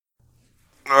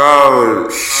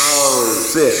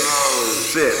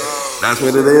Shit. That's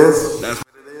what it is.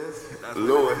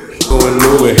 Louis. Going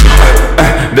Louis.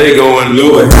 They going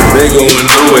Louis. They going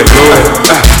Louis.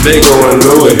 They going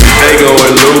Louis. They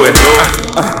going Louis.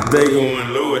 They going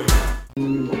Louis.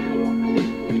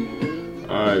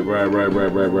 Alright,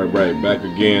 right. Back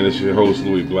again. It's your host,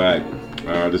 Louis Black.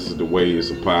 This is The Way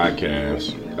It's a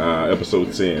Podcast.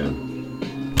 Episode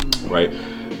 10. Right.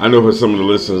 I know for some of the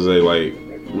listeners, they like,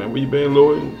 man, where you been,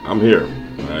 Louis? I'm here.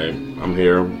 Alright. I'm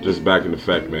here. Just back in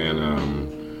effect, man.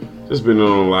 Just been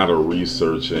doing a lot of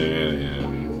researching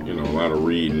and a lot of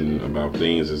reading about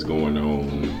things that's going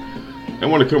on. I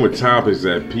want to come with topics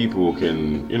that people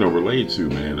can, relate to,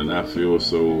 man, and not feel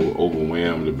so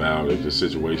overwhelmed about if the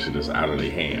situation is out of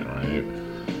their hand, right?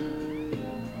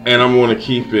 And I'm going to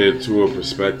keep it to a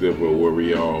perspective of where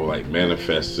we all like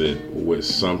manifest it with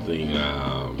something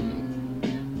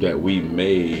that we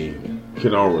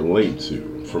can all relate to.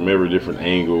 From every different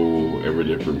angle, every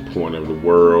different point of the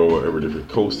world, every different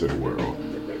coast of the world.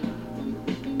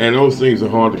 And those things are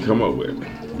hard to come up with.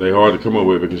 They're hard to come up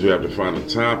with because you have to find a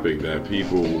topic that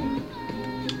people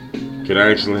can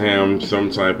actually have some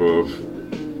type of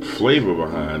flavor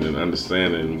behind and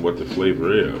understanding what the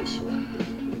flavor is.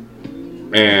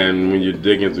 And when you're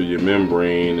digging through your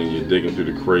membrane and you're digging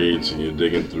through the crates and you're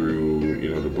digging through,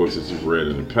 the books that you've read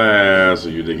in the past, or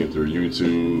you're digging through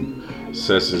YouTube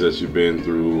sessions that you've been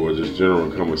through, or just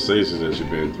general conversations that you've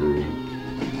been through,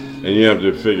 and you have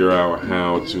to figure out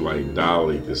how to like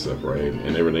dilate this stuff, right?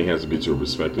 And everything has to be to a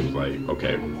perspective like,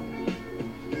 okay,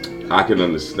 I can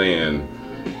understand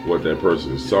what that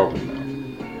person is talking about,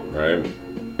 right?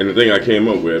 And the thing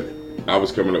I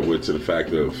was coming up with to the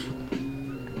fact of,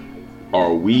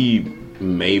 are we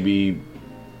maybe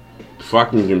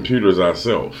fucking computers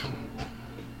ourselves?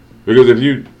 Because if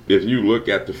you look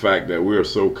at the fact that we are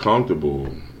so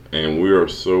comfortable and we are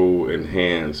so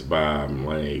enhanced by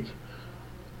like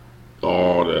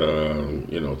all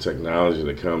the technology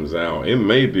that comes out, it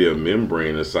may be a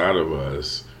membrane inside of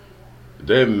us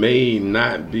that may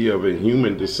not be of a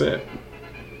human descent.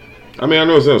 I mean, I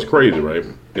know it sounds crazy, right?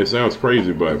 It sounds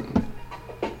crazy, but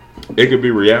it could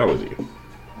be reality.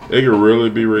 It could really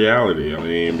be reality. I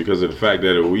mean, because of the fact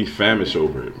that we famish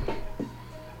over it.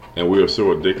 And we are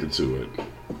so addicted to it.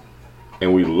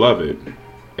 And we love it.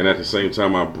 And at the same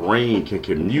time, our brain can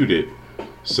commute it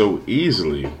so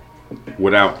easily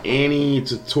without any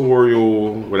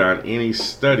tutorial, without any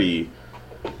study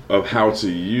of how to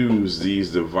use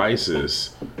these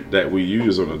devices that we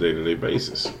use on a day-to-day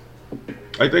basis.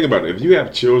 Like, think about it. If you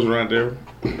have children out there,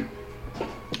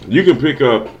 you can pick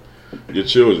up your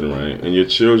children, right? And your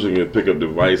children can pick up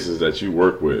devices that you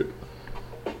work with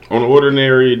on an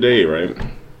ordinary day, right?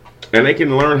 And they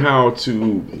can learn how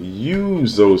to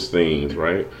use those things,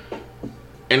 right?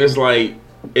 And it's like,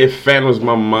 it fathers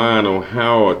my mind on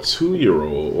how a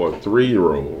 2-year-old or a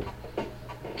 3-year-old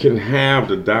can have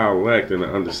the dialect and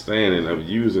the understanding of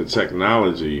using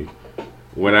technology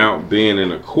without being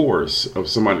in a course of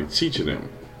somebody teaching them.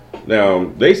 Now,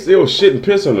 they still shit and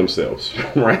piss on themselves,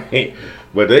 right?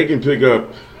 But they can pick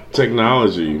up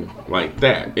technology like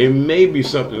that. It may be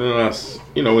something in us,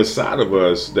 inside of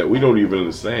us that we don't even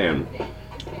understand.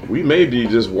 We may be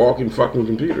just walking fucking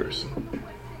computers.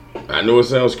 I know it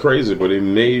sounds crazy, but it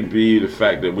may be the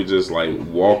fact that we're just like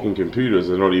walking computers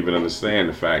and don't even understand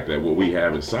the fact that what we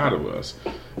have inside of us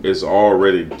is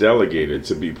already delegated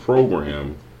to be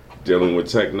programmed dealing with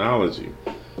technology.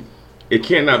 It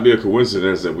cannot be a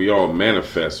coincidence that we all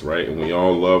manifest, right? And we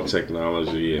all love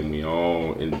technology and we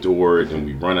all endure it and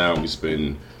we run out and we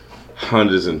spend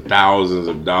hundreds and thousands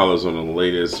of dollars on the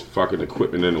latest fucking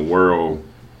equipment in the world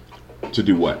to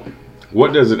do what?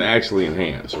 What does it actually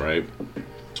enhance, right?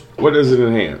 What does it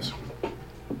enhance?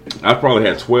 I've probably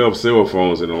had 12 cell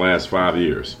phones in the last 5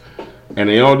 years and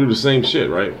they all do the same shit,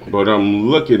 right? But I'm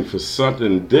looking for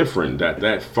something different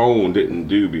that phone didn't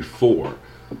do before,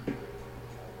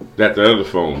 that the other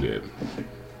phone did.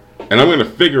 And I'm going to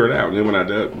figure it out. And then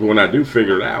when I do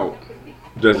figure it out,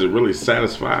 does it really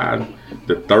satisfy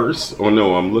the thirst? Or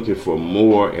no, I'm looking for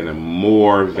more and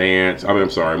more advanced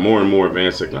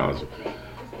technology.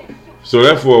 So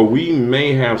therefore, we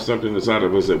may have something inside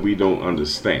of us that we don't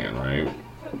understand, right?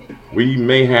 We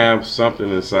may have something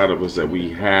inside of us that we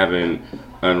haven't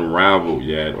unraveled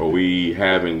yet, or we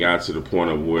haven't got to the point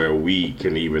of where we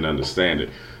can even understand it.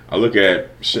 I look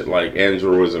at shit like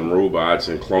androids and robots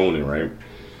and cloning, right?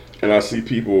 And I see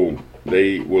people,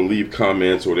 they will leave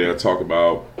comments or they'll talk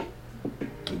about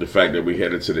the fact that we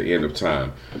headed to the end of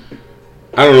time.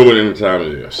 I don't know what end of time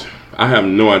it is. I have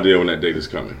no idea when that date is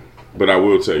coming. But I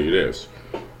will tell you this.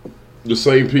 The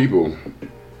same people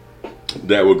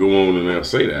that will go on and they'll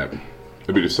say that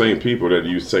It'll be the same people that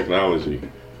use technology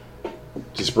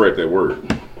to spread that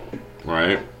word,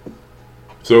 right?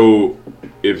 So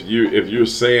if you're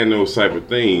saying those type of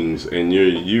things and you're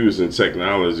using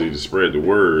technology to spread the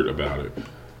word about it,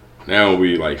 now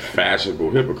we like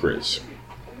fashionable hypocrites.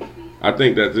 I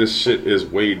think that this shit is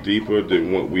way deeper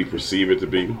than what we perceive it to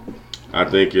be. I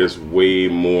think it's way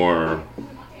more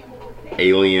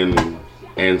alien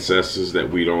ancestors that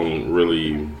we don't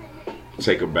really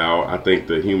take about. I think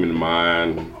the human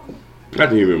mind,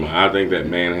 not the human mind, I think that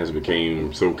man has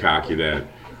become so cocky that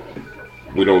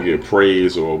we don't give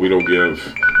praise or we don't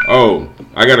give, oh,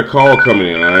 I got a call coming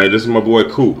in, all right? This is my boy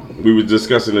Coop. We were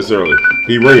discussing this earlier.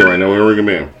 He ringing right now. We're ringing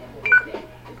him in.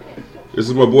 This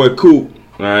is my boy Coop,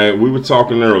 all right? We were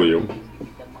talking earlier.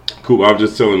 Coop, I was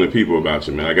just telling the people about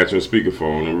you, man. I got you on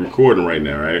speakerphone and recording right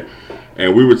now, right?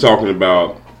 And we were talking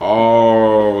about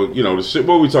all, the shit.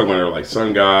 What were we talking about? Like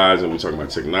sun guys, and we were talking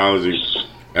about technology.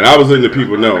 And I was letting the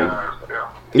people know.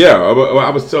 Yeah, I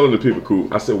was telling the people,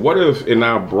 Coop, I said, what if in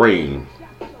our brain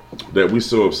that we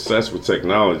so obsessed with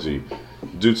technology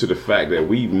due to the fact that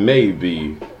we may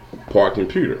be part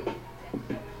computer,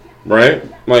 right?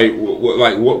 Like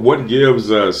what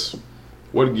gives us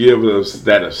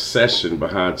that obsession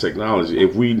behind technology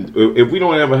if we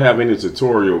don't ever have any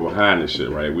tutorial behind this shit,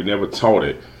 right? We never taught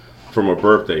it from a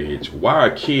birthday age. Why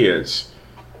are kids,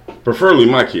 preferably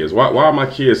my kids, why are my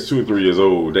kids 2 or 3 years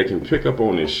old, they can pick up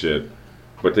on this shit,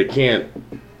 but they can't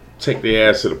take their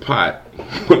ass to the pot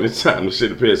when it's time to shit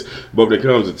the piss? But when it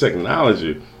comes to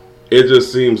technology, it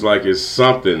just seems like it's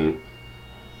something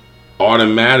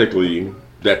automatically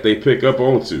that they pick up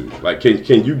onto. Like,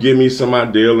 can you give me some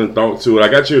idea and thought to it? I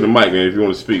got you in the mic, man, if you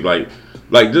want to speak. Like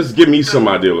just give me some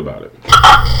idea about it.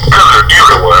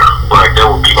 Everywhere. Like, that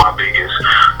would be my biggest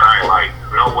thing. Like,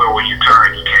 nowhere where you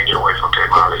turn, you can't get away from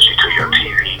technology. To your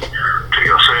TV, to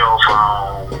your cell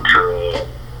phone, to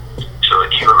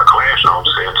even the classroom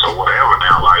sets or whatever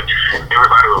now. Like,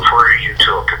 everybody refer you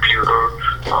to a computer,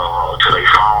 to their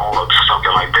phone or to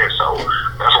something like that. So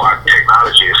that's why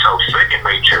technology is so second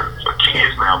nature for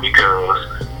kids now, because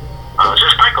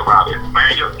just think about it,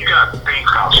 man. You got things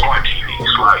called smart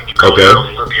TVs. Like, you can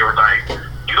literally look everything.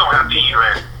 You don't have to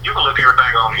even, you can look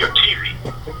everything on your TV.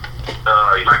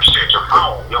 Like you said, your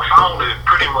phone. Your phone is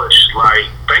pretty much like,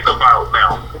 think about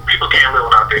now, people can't live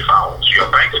without their phones. Your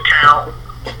bank account,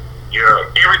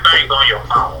 everything's on your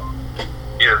phone.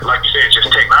 It's, like you said,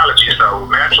 just technology. So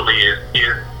naturally,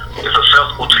 it's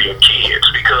accessible to your kids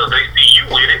because they see you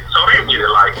with it, so they with it.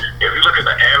 Like, if you look at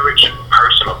the average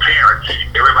person or parent,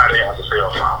 everybody has a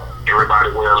cell phone.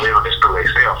 Everybody will live this through a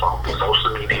cell phone, through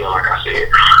social media. Like I said,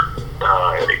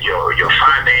 your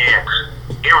finance,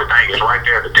 everything is right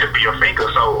there at the tip of your finger.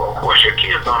 So of course your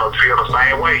kids gonna feel the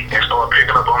same way and start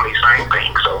picking up on these same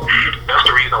things. So that's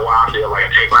the reason why I feel like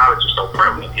technology is so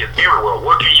prevalent. It's everywhere.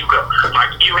 Where can you go? Like,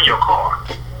 even your car.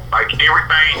 Like,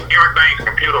 everything's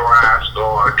computerized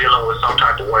or dealing with some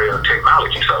type of way of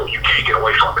technology, so you can't get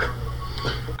away from it.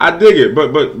 I dig it,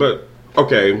 but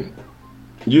okay,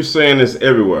 you're saying this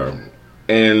everywhere,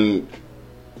 and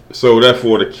so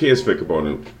therefore the kids pick up on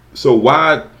it. So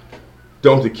why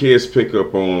don't the kids pick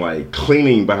up on, like,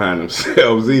 cleaning behind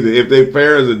themselves either if their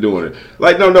parents are doing it?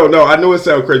 Like, no, I know it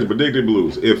sounds crazy, but dig the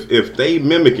blues. If they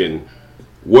mimicking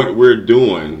what we're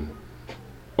doing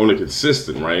on a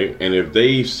consistent, right? And if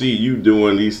they see you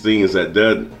doing these things that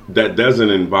doesn't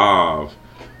involve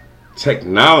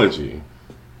technology,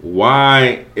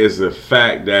 why is the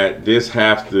fact that this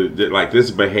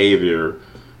behavior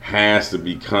has to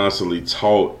be constantly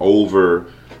taught over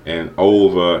and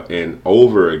over and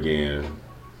over again,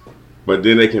 but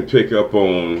then they can pick up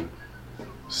on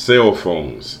cell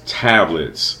phones,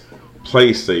 tablets,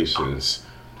 PlayStations,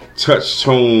 touch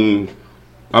tone.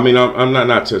 I mean, I'm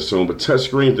not touch tone, but touch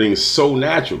screen things so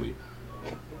naturally.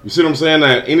 You see what I'm saying?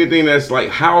 That anything that's like,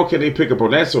 how can they pick up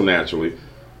on that so naturally?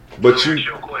 But Let me ask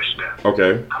you a question.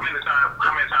 Okay. How many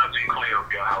times do you clean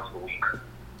up your house a week?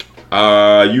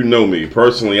 You know me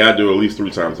personally. I do at least 3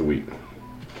 times a week.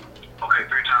 Okay,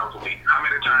 3 times a week. How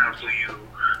many times do you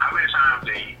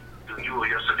or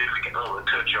your significant other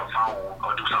touch your phone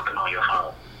or do something on your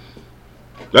phone?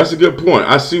 That's a good point.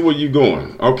 I see where you're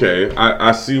going. Okay,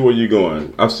 I see where you're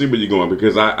going. I see where you're going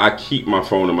because I keep my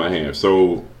phone in my hand.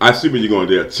 So I see where you're going.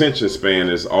 Their attention span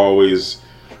is always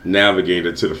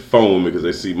navigated to the phone because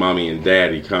they see mommy and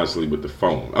daddy constantly with the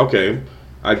phone. Okay,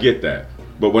 I get that.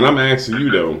 But when I'm asking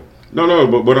you though,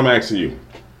 but what I'm asking you,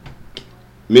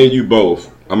 me and you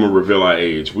both, I'm gonna reveal our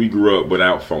age. We grew up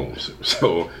without phones,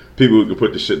 so people who can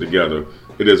put the shit together,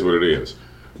 it is what it is.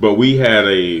 But we had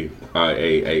a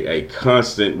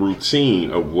constant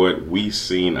routine of what we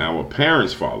seen our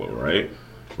parents follow, right?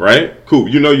 right? Cool.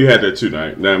 You know you had that too.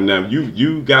 Now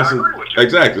you got some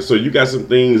exactly. So you got some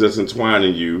things that's entwined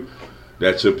in you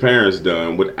that your parents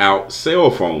done without cell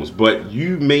phones, but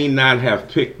you may not have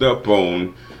picked up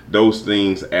on those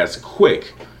things as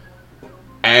quick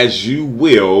as you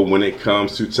will when it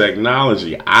comes to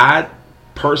technology. I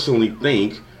personally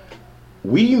think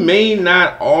we may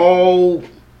not all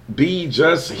be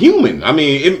just human. I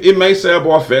mean, it may sound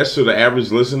far-fetched to the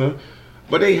average listener,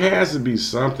 but it has to be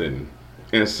something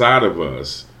inside of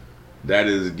us that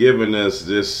is giving us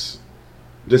this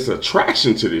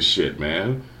attraction to this shit,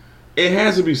 man. It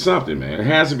has to be something, man. It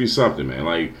has to be something, man.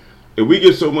 Like, if we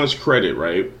give so much credit,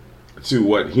 right, to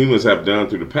what humans have done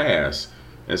through the past,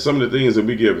 and some of the things that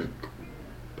we give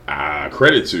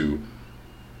credit to,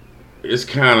 it's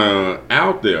kind of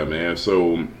out there, man.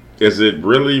 So, is it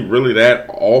really that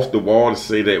off the wall to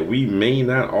say that we may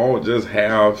not all just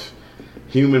have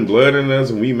human blood in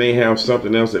us, and we may have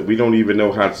something else that we don't even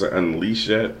know how to unleash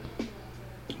yet?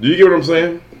 Do you get what I'm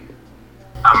saying?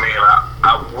 I mean,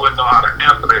 I wouldn't know how to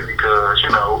answer that because, you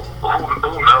know,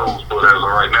 who knows? But as of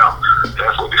right now,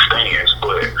 that's what it stands.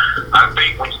 But I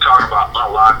think when you talk about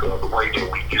unlocking the way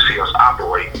that you see us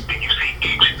operate, then you see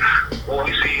what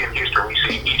we see in history, we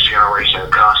see each generation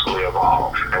constantly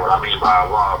evolve. And what I mean by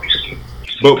evolve, you see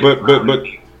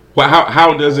Well,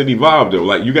 how does it evolve though?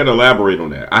 Like, you got to elaborate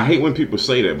on that. I hate when people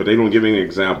say that, but they don't give any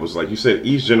examples. Like you said,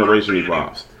 each generation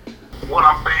evolves. What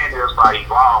I'm saying is by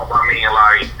evolve, I mean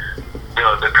like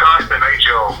the constant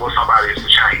nature of what somebody is to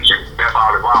change. That's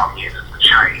all evolving is to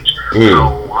change.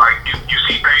 So like you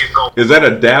see things go. Is that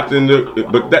adapting?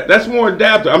 But that's more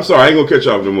adaptive. I'm sorry, I ain't gonna catch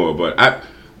you off no more. But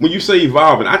when you say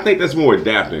evolving, I think that's more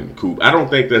adapting, Coop. I don't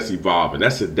think that's evolving.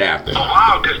 That's adapting.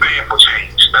 Evolve just stand for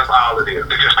change. That's all it is.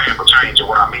 They just stand for change. And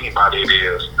what I mean by that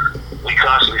is we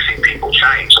constantly see people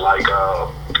change. Like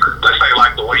let's say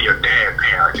like the way your dad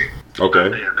parented. Okay.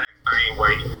 The same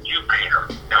way you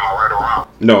parent. Am I right or wrong?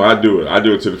 No, I do it. I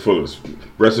do it to the fullest.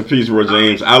 Rest in peace, Roy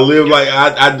James. I live like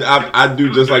I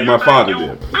do just like my father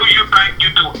did. Do you think you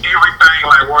do everything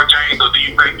like Roy James, or do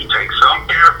you think you take some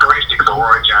characteristics of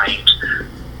Roy James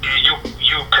and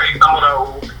you take some of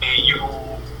those and you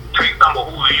take some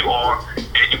of who you are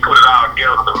and you put it all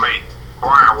together to make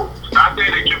Brian rules? Not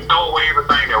that you throw away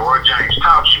everything that Roy James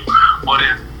taught you, but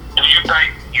do you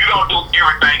think you don't do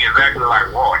everything exactly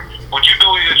like Roy? What you do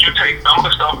is you take some of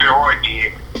the stuff that Roy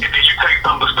did, and then you take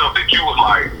some of the stuff that you was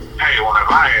like, hey,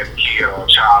 whenever I had a kid or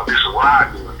a child, this is what I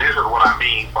do. This is what I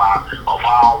mean by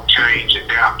evolve, change,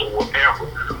 adapt, or whatever.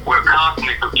 We're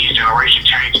constantly through each generation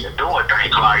changing and doing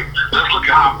things. Like, let's look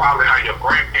at how your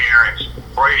grandparents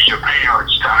raised your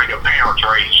parents to how your parents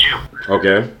raised you.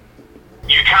 Okay.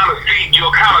 You'll kind of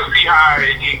see how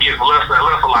it gets less and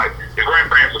less. Like, your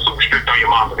grandparents are super strict on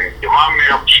your mom, and your mom and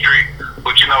them strict,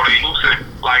 but you know they loosen.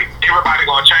 Like, everybody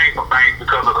gonna change some things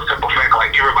because of the simple fact,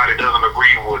 like, everybody doesn't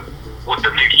agree with what the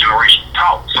next generation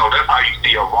taught. So that's how you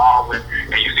see evolving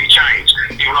and you see change.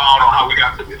 Even though I don't know how we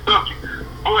got to this subject,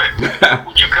 but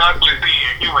what you constantly see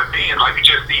in human beings, like, you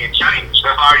just seeing change.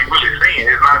 That's all you really seeing.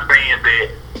 It's not saying that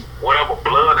whatever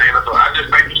blood ain't. So I just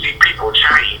think you see people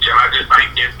change, and I just think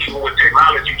that even with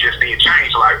technology, you just see it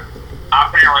change. Like,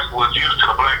 our parents was used to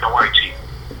the black and white TV.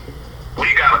 We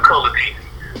got a color TV.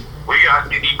 We got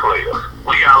CD players.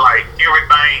 We got like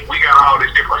everything. We got all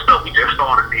this different stuff. We just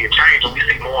started to see a change, and we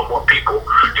see more and more people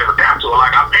just adapt to it.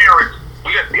 Like our parents,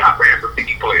 we got to see our parents as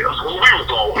CD players. When we was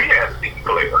going, we had CD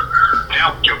players.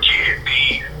 Now with your kids,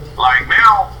 like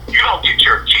now you don't get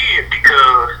your kids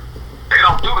because they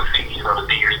don't do the CDs or the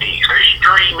DVDs. They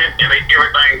streaming and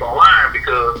everything's online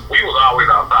because we was always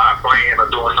outside playing or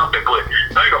doing something. But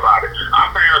think about it. Our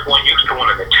parents weren't used to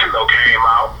when the Nintendo came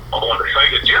out or when the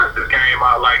Sega Genesis came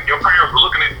out. Like, your parents were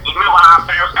looking at, remember how our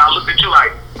parents kind of looked at you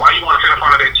like, why you want to sit in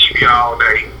front of that TV all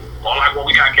day? Or like when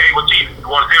we got cable TV, you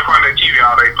want to sit in front of that TV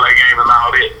all day, play games and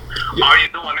all that. All you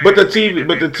doing that? But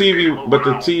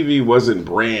the TV wasn't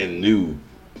brand new.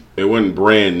 It wasn't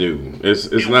brand new.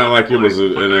 It's not like it was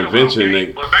an invention.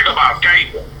 But think about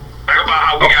cable. Think about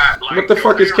how we got. Like, what the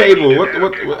fuck is cable? What?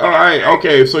 All right,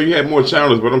 okay. So you had more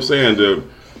channels, but I'm saying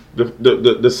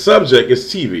the subject is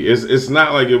TV. It's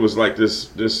not like it was like this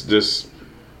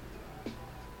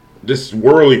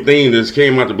worldly thing that just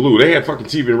came out the blue. They had fucking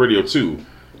TV and radio too.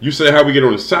 You say how we get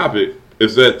on this topic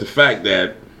is that the fact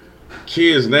that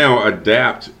kids now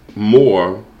adapt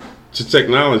more to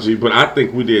technology, but I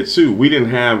think we did too. We didn't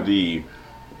have the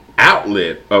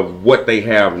outlet of what they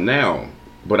have now.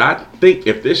 But I think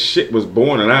if this shit was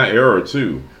born in our era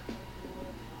too,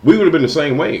 we would have been the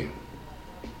same way.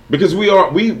 Because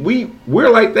we're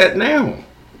like that now.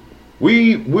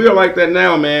 We're like that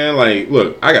now, man. Like,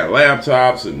 look, I got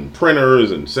laptops and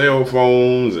printers and cell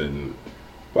phones and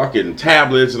fucking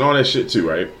tablets and all that shit too,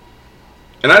 right?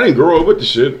 And I didn't grow up with the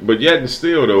shit, but yet and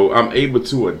still, though, I'm able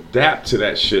to adapt to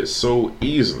that shit so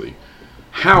easily.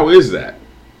 How is that?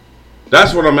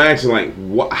 That's what I'm asking.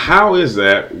 Like, how is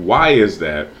that? Why is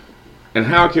that? And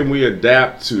how can we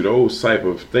adapt to those type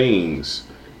of things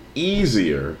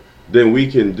easier than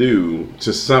we can do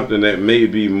to something that may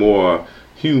be more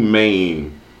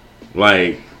humane,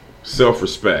 like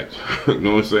self-respect? You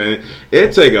know what I'm saying?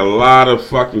 It take a lot of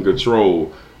fucking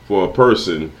control for a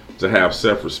person to have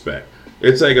self-respect.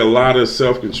 It take a lot of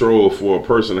self-control for a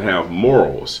person to have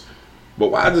morals. But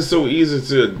why is it so easy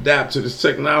to adapt to this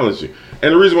technology?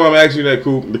 And the reason why I'm asking you that,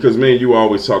 Coop, because me and you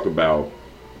always talk about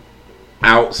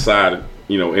outside,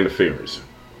 interference.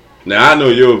 Now, I know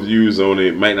your views on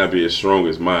it might not be as strong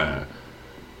as mine,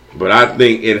 but I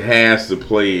think it has to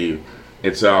play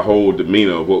into our whole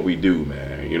demeanor of what we do,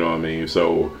 man. You know what I mean?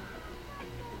 So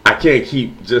I can't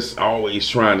keep just always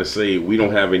trying to say we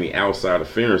don't have any outside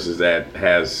interferences that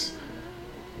has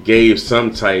gave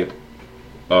some type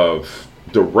of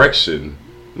direction,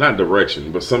 not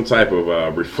direction, but some type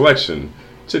of reflection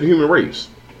to the human race.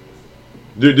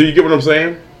 Do you get what I'm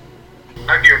saying?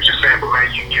 I get what you're saying, but man,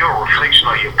 you're a reflection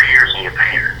of your peers and your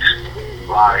parents.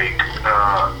 Like,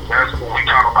 that's when we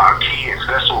talk about kids.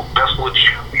 That's what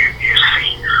you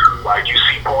see. Like, you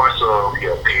see parts of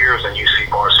your peers and you see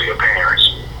parts of your parents.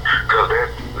 Because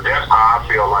that's how I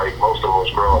feel like most of us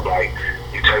grow up. Like,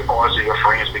 you take parts of your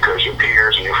friends because your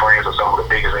peers and your friends are some of the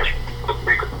biggest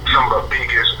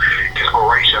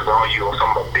inspirations on you, or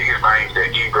some of the biggest things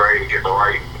that give you ready to get the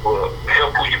right,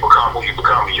 help who you become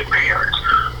is your parents.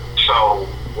 So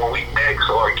when we ask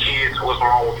our kids what's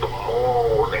wrong with the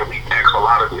morals, and we ask a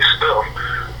lot of this stuff,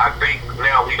 I think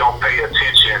now we don't pay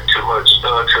attention too much to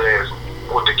as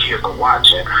what the kids are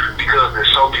watching, because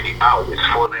there's so many outlets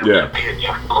for them to be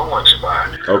influenced by.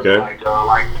 Okay. Like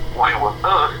when it was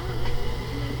us,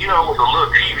 it was a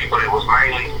little TV, but it was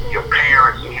mainly your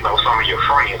parents and, some of your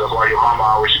friends. That's why your mama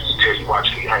always used to tell you watch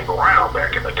who you hang around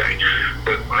back in the day.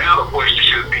 But now the question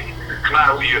should be,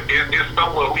 it's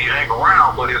somewhere we hang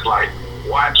around, but it's like,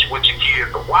 watch what your kids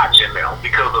are watching now,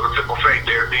 because of the simple fact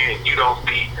you don't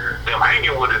see them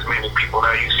hanging with as many people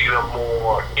now. You see them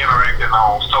more interacting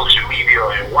on social media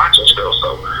and watching stuff. So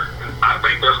I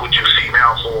think that's what you see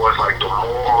now for us, like the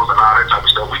morals and all that type of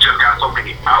stuff. We just got so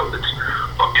many outlets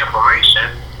of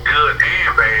information, good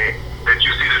and bad, that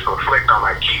you see this reflect on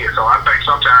our kids. So I think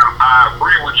sometimes I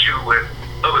agree with you with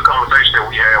other conversations that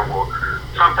we have. Well,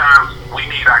 sometimes we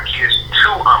need our kids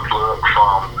to unplug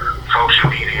from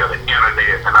social media, the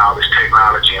internet, and all this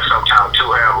technology, and sometimes to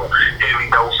have a heavy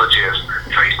dose of just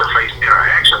face-to-face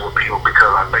interaction with people,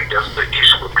 because I think that's the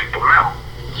issue with people now.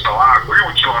 So I agree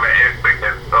with you on that aspect,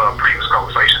 that previous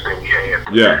conversations that we had.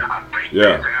 Yeah. I think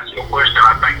to answer your question,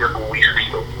 I think that's where we see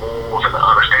the rules and the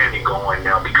understanding going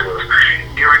now, because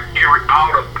all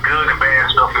the good and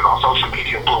bad stuff is on social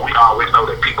media, but we always know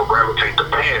that people gravitate to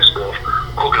bad stuff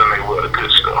quicker than they will the good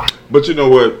stuff. But you know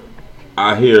what?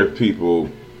 I hear people,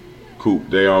 Coop,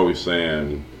 they always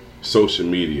saying social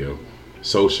media.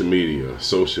 Social media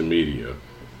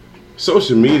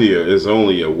is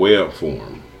only a web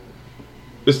form.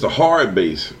 It's the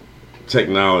hard-based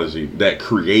technology that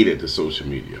created the social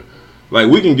media. Like,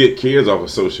 we can get kids off of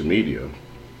social media,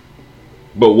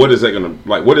 but what is that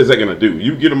gonna do?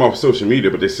 You get them off of social media,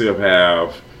 but they still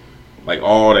have like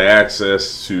all the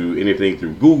access to anything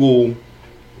through Google,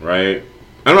 right?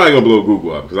 I'm not gonna blow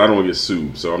Google up because I don't want to get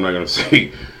sued, so I'm not gonna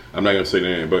say the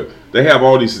name. But they have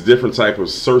all these different type of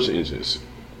search engines.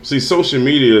 See, social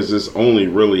media is just only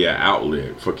really an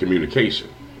outlet for communication,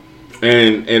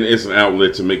 and it's an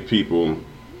outlet to make people,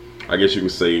 I guess you can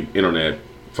say, internet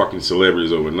fucking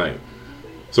celebrities overnight.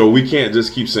 So we can't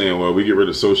just keep saying, well, we get rid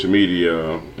of social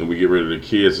media and we get rid of the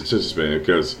kids' attention span,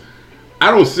 because I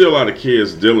don't see a lot of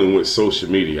kids dealing with social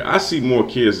media. I see more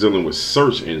kids dealing with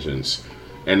search engines,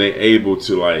 and they're able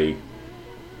to like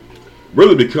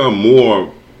really become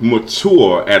more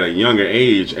mature at a younger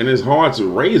age, and it's hard to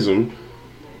raise them,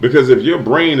 because if your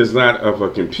brain is not of a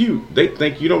compute, they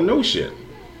think you don't know shit.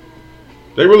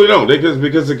 They really don't.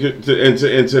 Because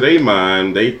into their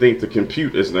mind, they think the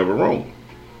compute is never wrong.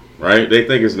 Right? They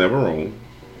think it's never wrong.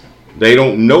 They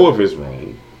don't know if it's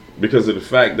wrong, because of the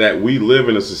fact that we live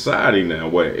in a society now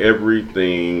where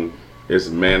everything is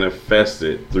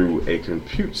manifested through a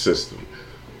compute system.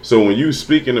 So when you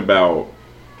speaking about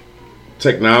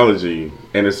technology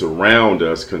and it's around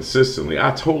us consistently,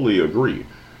 I totally agree.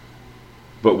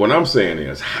 But what I'm saying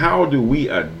is, how do we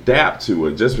adapt to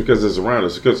it just because it's around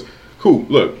us? Because, cool,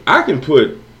 look, I can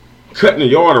put cutting the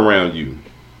yard around you,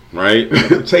 right?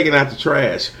 Taking out the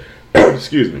trash.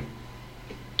 Excuse me.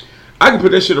 I can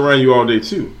put that shit around you all day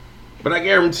too. But I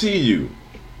guarantee you,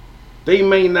 they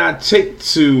may not take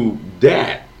to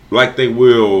that like they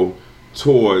will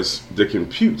towards the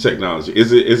compute technology.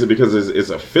 Is it because it's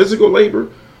a physical labor?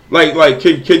 Like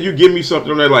can you give me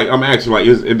something on that? Like I'm actually like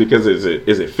is it because is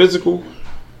it physical?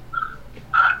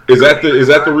 Is that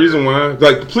the reason why?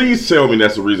 Like please tell me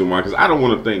that's the reason why, because I don't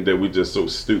want to think that we're just so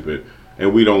stupid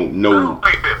and we don't know.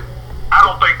 I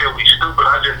don't think that we stupid.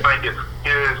 I just think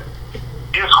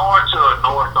it's hard to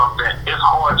ignore something. It's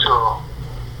hard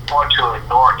to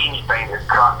ignore anything that's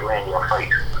constantly in your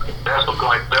face.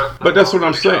 But that's what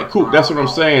I'm saying. Cool. That's what I'm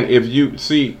saying. If you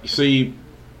see,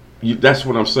 that's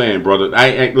what I'm saying, brother.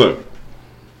 I look.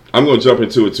 I'm gonna jump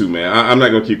into it too, man. I'm not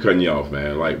gonna keep cutting you off,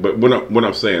 man. Like, but what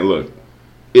I'm saying, look,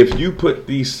 if you put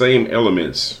these same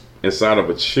elements inside of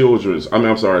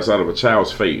inside of a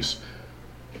child's face,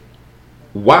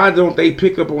 why don't they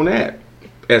pick up on that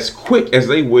as quick as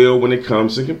they will when it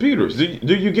comes to computers?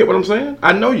 Do you get what I'm saying?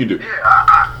 I know you do. Yeah,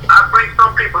 I think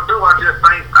some people do. I just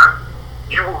think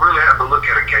you really have to look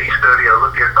at a case study or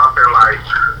look at something like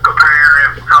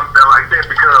comparing something like that,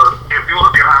 because if you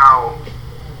look at how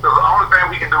the only thing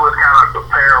we can do is kind of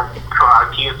compare to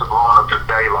our kids are growing up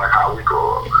today, like how we grew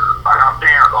up, like our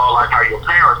parents, or like how your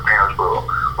parents grew up.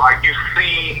 Like you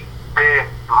see that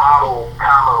model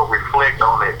kind of reflect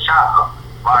on that child.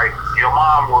 Like your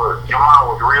mom was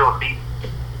real deep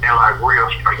and like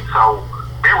real straight, so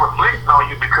they reflect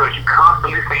on you because you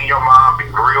constantly see your mom be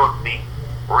real deep,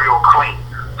 real clean.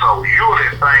 So you're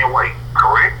the same way,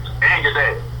 correct? And your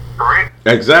dad, correct?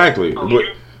 Exactly. So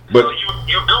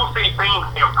you do see things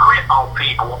imprint on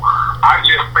people. I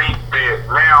just think that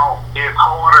now it's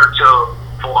harder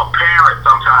for a parent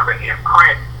sometimes to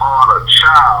imprint on a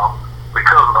child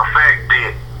because of the fact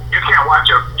that you can't watch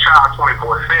your child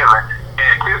 24/7.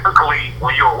 And typically,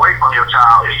 when you're away from your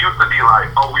child, it used to be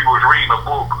like, oh, we was reading a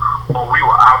book or we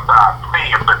were outside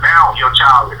playing. But now your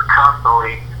child is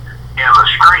constantly in the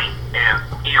screen, and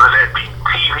either that be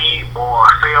TV or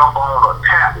a cell phone or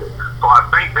tablet. So I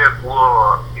think that's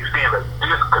where you're seeing a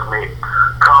disconnect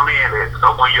come in.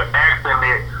 So when you're asking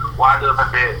that, why doesn't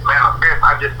that manifest?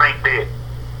 I just think that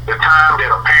the time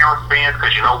that a parent spends,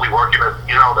 because we work in the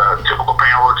typical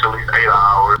parent works at least 8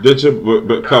 hours. Did you?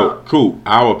 But cool.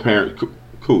 Our parent,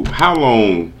 cool. How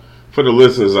long, for the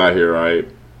listeners out here, right,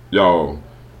 y'all?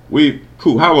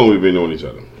 How long we been knowing each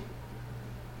other?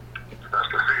 That's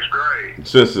the 6th grade.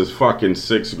 Since the fucking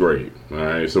 6th grade. All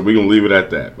right, so we gonna leave it at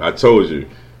that. I told you.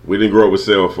 We didn't grow up with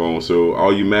cell phones, so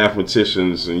all you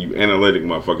mathematicians and you analytic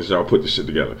motherfuckers, y'all put this shit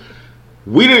together.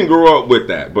 We didn't grow up with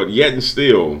that, but yet and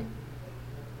still,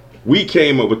 we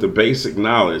came up with the basic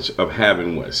knowledge of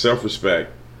having what?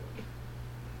 Self-respect,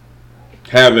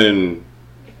 having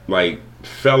like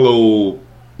fellow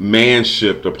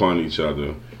manship upon each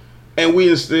other, and we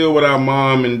instilled what our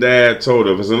mom and dad told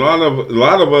us. And a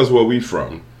lot of us, where we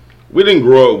from, we didn't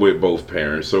grow up with both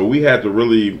parents, so we had to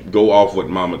really go off what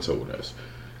mama told us.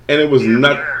 And it was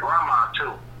not. You had grandma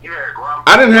too. You had grandma.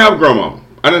 I didn't have grandma.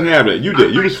 I didn't have that. You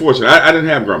did. You was fortunate. I didn't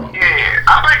have grandma. Yeah,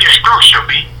 I think it's structure,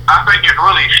 B. I think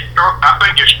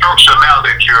it's structure now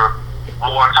that you're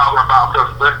more talking about.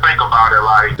 Cause let's think about it.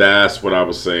 Like that's what I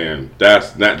was saying.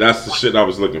 That's the shit I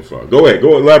was looking for. Go ahead.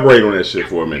 Go elaborate on that shit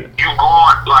for a minute. Growing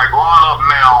up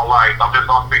now. Like I'm just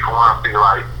gonna speak for what I see.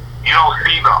 Like you don't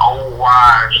see the old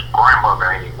wise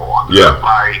grandmother anymore. Yeah.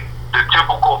 Like the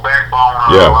typical backbone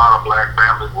of a lot of black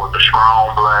families was the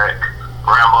strong black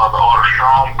grandmother or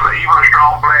even a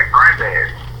strong black granddad.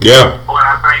 Yeah. But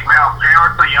I think now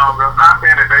parents are younger. Not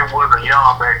saying that they wasn't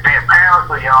young back then.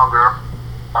 Parents are younger.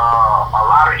 A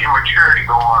lot of immaturity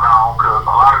going on because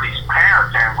a lot of these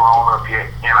parents haven't grown up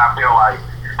yet. And I feel like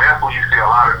that's where you see a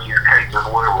lot of these cases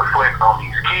where it reflects on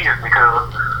these kids because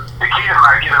the kids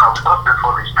not getting enough substance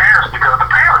for these parents because the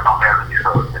parents don't have any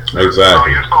substance. Exactly.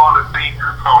 So you're starting to see.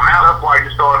 So now that's why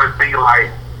you're starting to see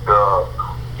like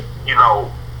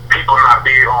people not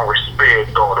big on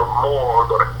respect or the morals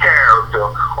or the character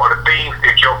or the things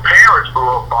that your parents grew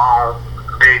up on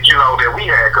that we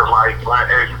had. Because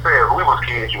as you said, when we was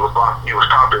kids, you was taught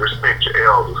to respect your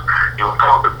elders. You was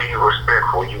taught to be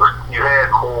respectful. You had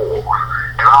morals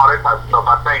and all that type of stuff.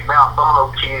 I think now some of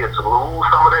those kids lose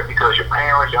some of that because your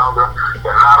parents younger,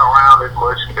 they're not around as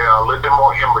much. They're a little bit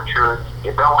more immature.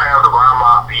 You don't have the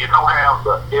grandma. You don't have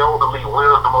the elderly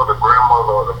wisdom of the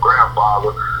grandmother or the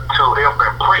grandfather to help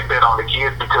imprint that on the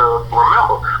kids, because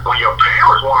remember, when your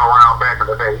parents weren't around back in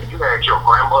the day, you had your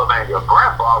grandmother and your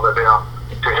grandfather there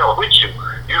to help with you.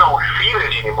 You don't see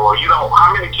that anymore.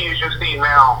 How many kids you see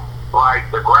now, like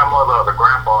the grandmother or the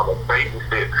grandfather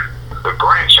babysit the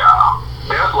grandchild.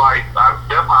 That's how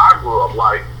I grew up.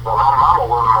 Like, when my mama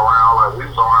wasn't around, like, we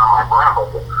was around my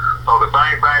grandmother. So the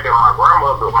same thing that my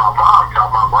mom taught,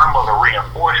 my grandmother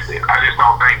reinforced it. I just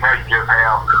don't think now you just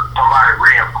have somebody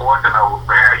reinforcing those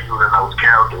values and those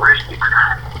characteristics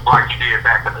like you did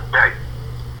back in the day.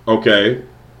 Okay,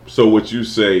 so would you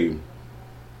say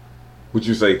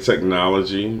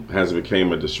technology has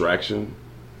become a distraction?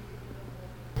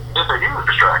 It's a huge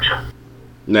distraction.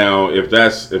 Now, if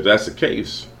that's the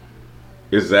case,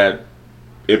 is that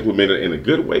implemented in a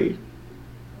good way?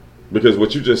 Because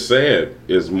what you just said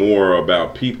is more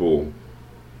about people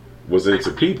was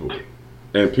into people,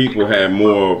 and people had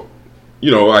more,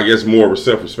 I guess more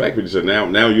self-respect. But you said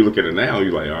now you look at it now,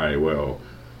 you're like, all right, well,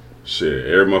 shit,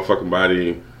 every motherfucking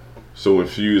body so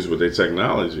infused with their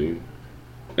technology,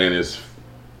 and it's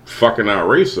fucking our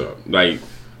race up. Like,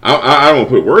 I don't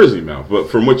put words in your mouth, but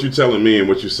from what you're telling me and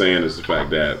what you're saying is the fact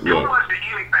that, look, too much of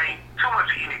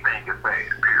anything is bad,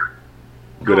 period.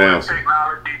 Good answer.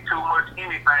 Technology, too much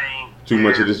anything. Too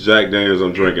much of this Jack Daniels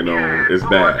I'm drinking on is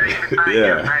bad.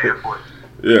 Yeah.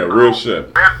 Yeah, So, real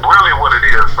shit. That's really what it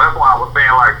is. That's why I was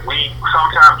saying, like,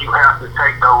 sometimes you have to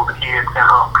take those kids and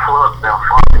unplug them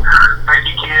from it. Take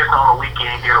your kids on a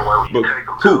weekend getaway. But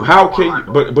cool, how can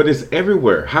you? But it's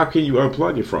everywhere. How can you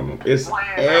unplug it from them? It's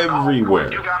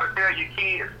everywhere. You gotta tell your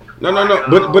kids.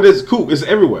 No. But it's cool. It's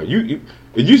everywhere.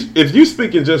 If you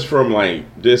speaking just from like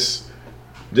this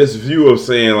view of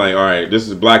saying like, all right, this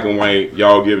is black and white.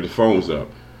 Y'all give the phones up,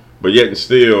 but yet and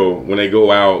still when they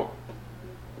go out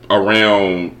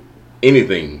around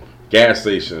anything, gas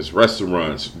stations,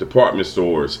 restaurants, department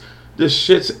stores, this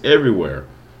shit's everywhere.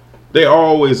 They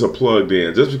always are plugged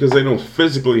in. Just because they don't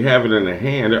physically have it in their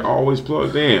hand, they're always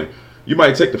plugged in. You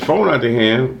might take the phone out of their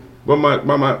hand, but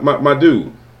my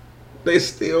dude, they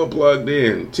still plugged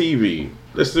in. TV,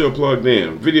 they're still plugged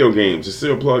in. Video games, they're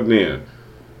still plugged in.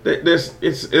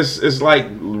 It's like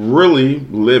really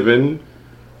living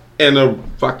in a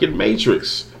fucking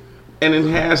matrix. And it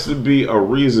has to be a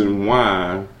reason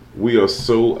why we are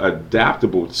so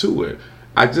adaptable to it.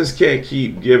 I just can't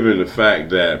keep giving the fact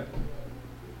that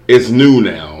it's new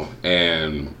now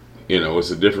and, it's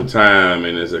a different time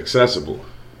and it's accessible.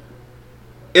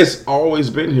 It's always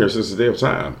been here since the day of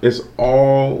time. It's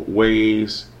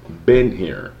always been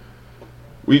here.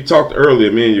 We talked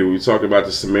earlier, me and you, we talked about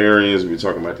the Sumerians, we were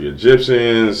talking about the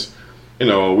Egyptians, we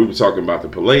were talking about the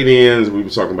Palladians, we were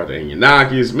talking about the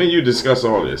Anunnakis. Me and you discussed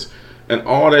all this. And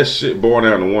all that shit boiled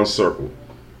down to one circle.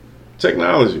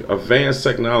 Technology, advanced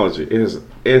technology,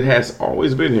 it has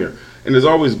always been here. And it's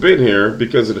always been here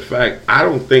because of the fact, I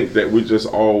don't think that we just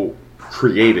all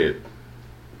created.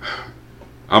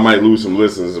 I might lose some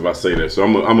listeners if I say that. So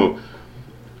I'm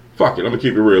gonna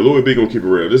keep it real. Louis B gonna keep it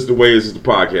real. This is the way, this is the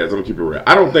podcast. I'm gonna keep it real.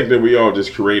 I don't think that we all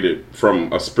just created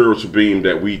from a spiritual being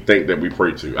that we think that we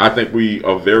pray to. I think we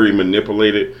are very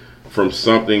manipulated from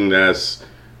something that's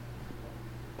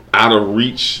out of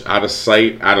reach, out of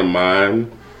sight, out of mind,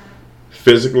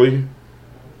 physically,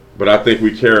 but I think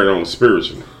we carry it on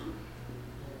spiritually.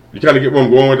 You kind of get where I'm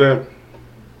going with that?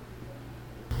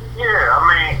 Yeah,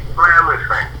 man,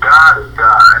 listen, God is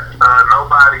God.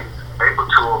 Nobody's able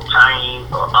to obtain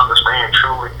or understand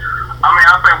truly.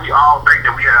 I think we all think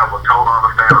that we have a total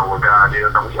understanding of what God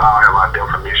is, and we all have our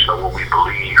definition of what we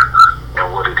believe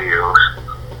and what it is.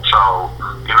 So,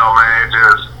 man,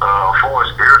 just for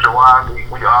spirituality,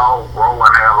 we all grow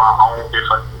and have our own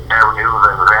different avenues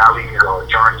and valleys or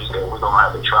journeys that we're going to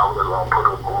have to travel that's going to put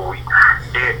us where we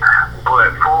get.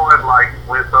 But for it, like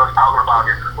with us talking about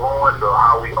influence or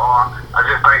how we are, I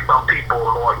just think some people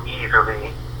are more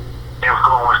easily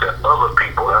influenced than other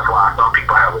people. That's why some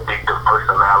people have addictive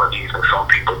personalities and some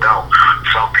people don't.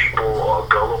 Some people are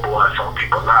gullible and some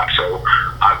people not. So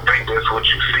I think that's what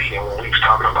you see. And when we was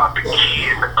talking about the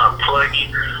kids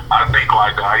unplugging, I think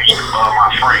like I used to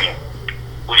my friend,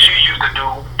 what she used to do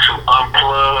to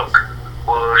unplug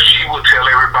was she would tell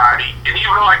everybody, and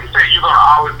even though like you said, you're gonna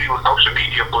always be with social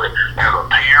media, but as a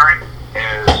parent,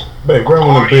 as babe, grab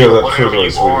one of the bills at the whatever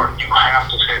you are, you have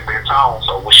to set that tone.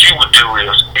 So what she would do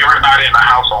is everybody in the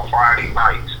house on Friday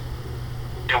nights,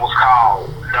 it was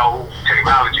called No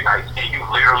Technology Nights, and you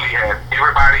literally had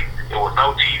everybody. It was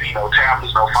no TV, no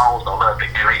tablets, no phones, no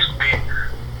nothing, and they spent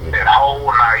that whole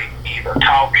night either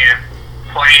talking,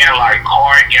 playing like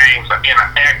card games, or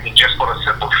interacting, just for the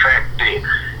simple fact that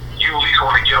you at least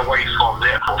want to get away from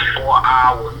that for 4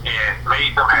 hours and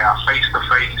made them have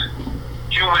face-to-face,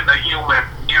 human-to-human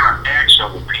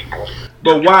interaction with people.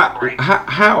 But why?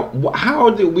 How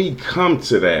did we come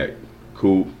to that,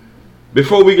 Coop?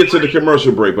 Before we get to the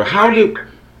commercial break, but how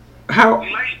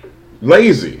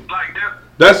lazy?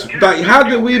 That's like, how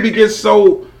did we get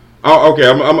so Oh, okay,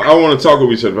 I want to talk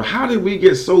with each other. But how did we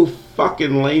get so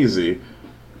fucking lazy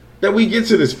that we get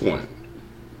to this point?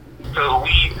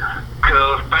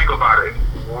 Cause think about it,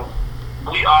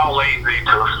 we all lazy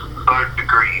to certain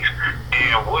degrees,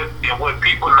 and what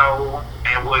people know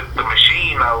and what the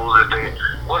machine knows is that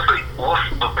what's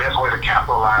the best way to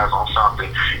capitalize on something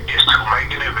is to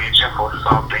make an invention for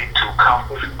something to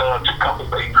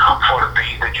compensate for the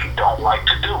things that you don't like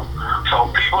to do.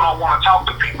 So people don't want to talk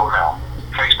to people now.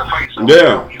 Face to face.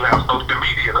 Yeah. You have social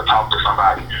media to talk to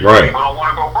somebody. Right. People don't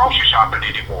want to go grocery shopping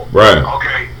anymore. Right.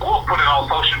 Okay, we'll put it on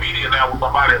social media now with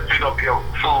somebody to pick up your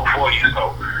food for you.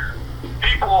 So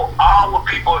all what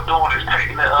people are doing is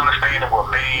taking the understanding of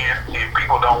what man and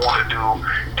people don't want to do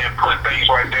and put things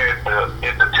right there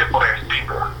at the tip of their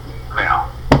finger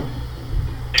now.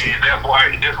 And that's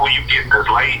where you get this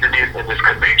laziness and this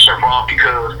connection from,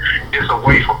 because it's a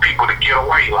way for people to get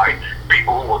away. Like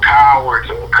people who were cowards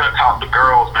or couldn't talk to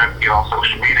girls, man, get on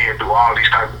social media and do all these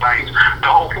types of things. The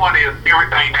whole point is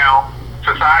everything now,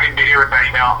 society did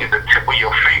everything now at the tip of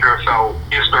your finger. So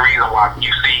it's the reason why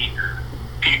you see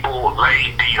people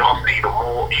lazy. You don't see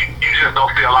you just don't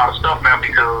see a lot of stuff now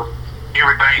because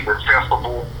everything's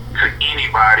accessible to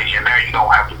anybody, and now you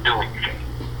don't have to do anything.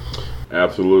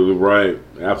 Absolutely right.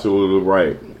 Absolutely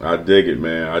right. I dig it,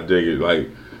 man. I dig it. Like,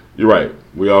 you're right.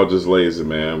 We all just lazy,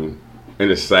 man.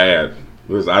 And it's sad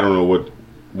because I don't know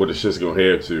what the shit's gonna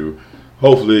head to.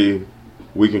 Hopefully,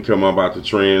 we can come up out the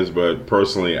trends, but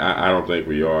personally, I don't think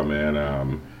we are,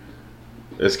 man.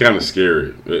 It's kind of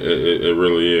scary. It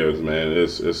really is, man.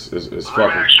 It's fucking.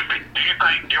 Do you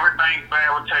think everything's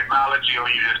bad with technology, or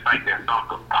you just think that some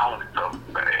components of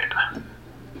it's bad?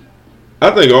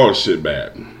 I think all the shit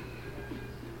bad.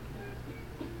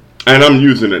 And I'm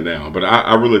using it now, but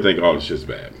I really think all the shit's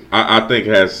bad. I think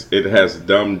it has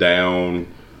dumbed down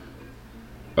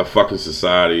a fucking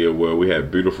society where we have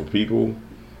beautiful people.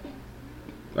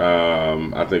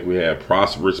 I think we have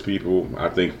prosperous people. I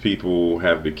think people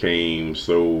have become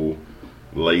so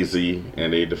lazy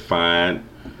and they defiant,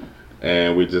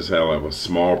 and we just have like a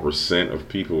small percent of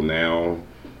people now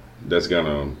that's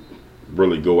gonna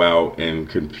really go out and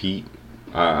compete.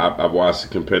 I've watched the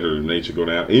competitive nature go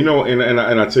down. You know, and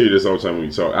I tell you this all the time when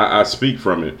we talk. I speak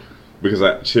from it because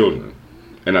I have children,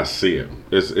 and I see it.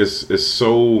 It's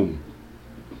so.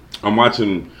 I'm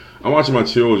watching my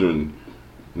children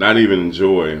not even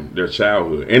enjoy their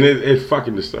childhood, and it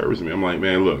fucking disturbs me. I'm like,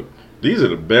 man, look, these are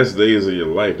the best days of your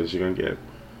life that you're gonna get.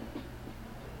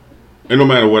 And no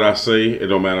matter what I say, it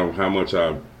don't matter how much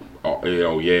I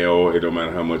yell. It don't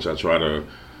matter how much I try to.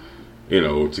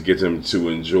 To get them to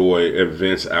enjoy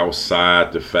events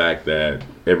outside the fact that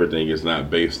everything is not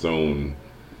based on,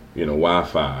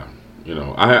 Wi-Fi.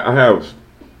 I have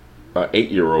an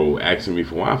 8-year-old asking me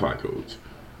for Wi-Fi codes.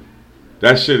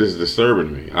 That shit is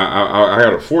disturbing me. I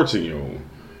got a 14-year-old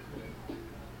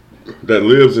that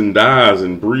lives and dies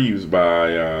and breathes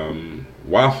by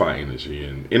Wi-Fi energy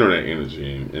and internet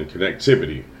energy and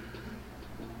connectivity.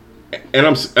 And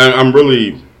I'm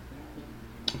really.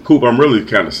 Coop, I'm really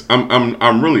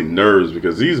I'm really nervous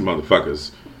because these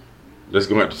motherfuckers that's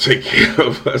gonna have to take care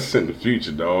of us in the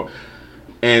future, dog.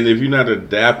 And if you're not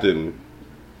adapting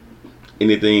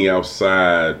anything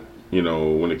outside,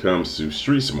 when it comes to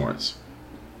street smarts,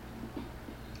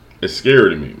 it's scary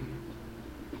to me.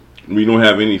 We don't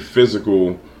have any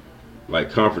physical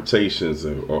like confrontations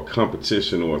or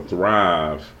competition or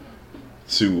thrive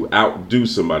to outdo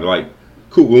somebody. Like,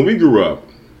 cool, when we grew up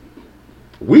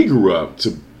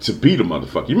to beat a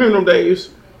motherfucker. You remember them days?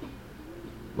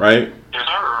 Right? Yes,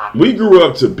 sir. We grew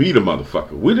up to beat a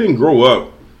motherfucker. We didn't grow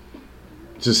up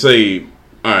to say,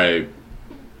 all right,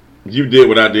 you did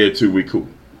what I did too, we cool.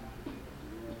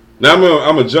 Now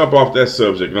I'm gonna jump off that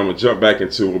subject and I'm gonna jump back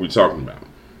into what we're talking about.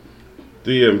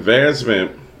 The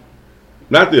advancement,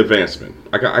 not the advancement.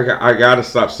 I gotta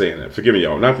stop saying that. Forgive me,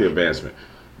 y'all. Not the advancement.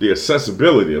 The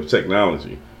accessibility of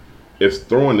technology is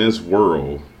throwing this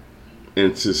world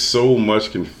into so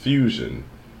much confusion,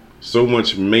 so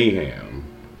much mayhem,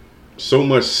 so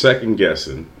much second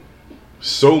guessing,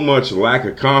 so much lack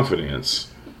of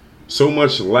confidence, so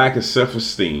much lack of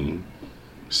self-esteem,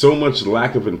 so much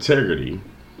lack of integrity,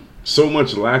 so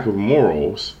much lack of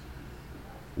morals.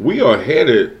 We are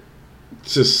headed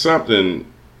to something,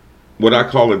 what I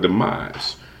call a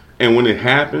demise. And when it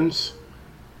happens,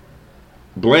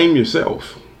 blame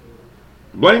yourself.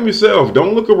 Blame yourself.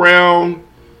 Don't look around.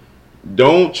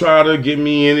 Don't try to give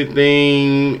me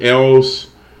anything else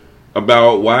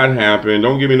about why it happened.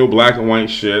 Don't give me no black and white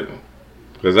shit,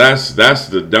 because that's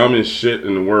the dumbest shit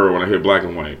in the world when I hear black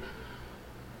and white.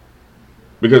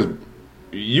 Because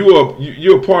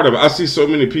you're a part of it. I see so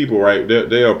many people, right?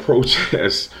 They are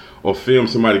protests or film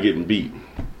somebody getting beat.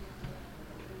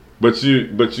 But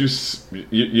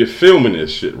you're filming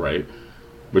this shit, right?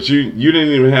 But you didn't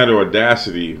even have the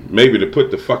audacity maybe to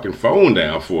put the fucking phone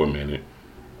down for a minute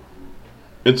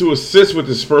and to assist with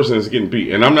this person that's getting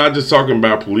beat. And I'm not just talking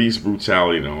about police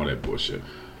brutality and all that bullshit.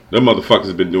 Them motherfuckers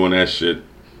have been doing that shit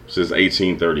since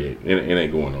 1838. It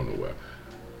ain't going on nowhere.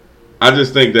 I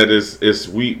just think that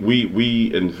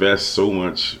we invest so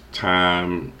much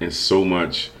time and so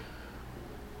much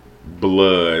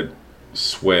blood,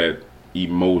 sweat,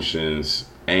 emotions,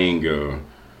 anger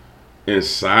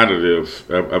inside of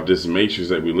this matrix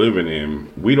that we're living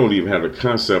in. We don't even have the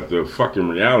concept of fucking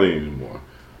reality anymore.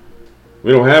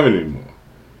 We don't have it anymore.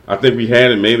 I think we had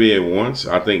it maybe at once.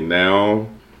 I think now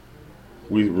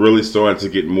we really starting to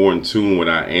get more in tune with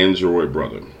our Android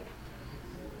brother.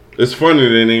 It's funny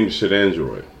they named shit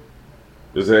Android.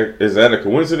 Is that a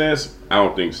coincidence? I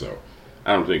don't think so.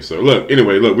 Look,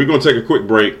 we're going to take a quick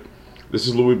break. This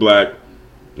is Louis Black.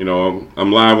 You know,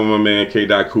 I'm live with my man K.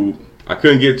 Coop. I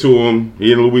couldn't get to him.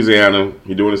 He in Louisiana.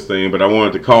 He doing his thing, but I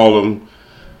wanted to call him.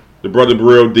 The brother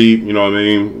real deep, you know what I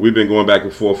mean? We've been going back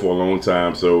and forth for a long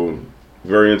time, so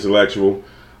very intellectual.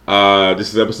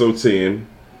 This is episode 10.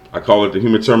 I call it the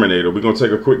Human Terminator. We're going to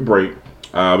take a quick break.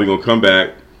 We're going to come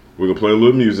back. We're going to play a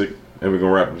little music, and we're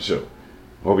going to wrap up the show.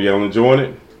 Hope y'all enjoying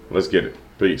it. Let's get it.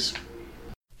 Peace.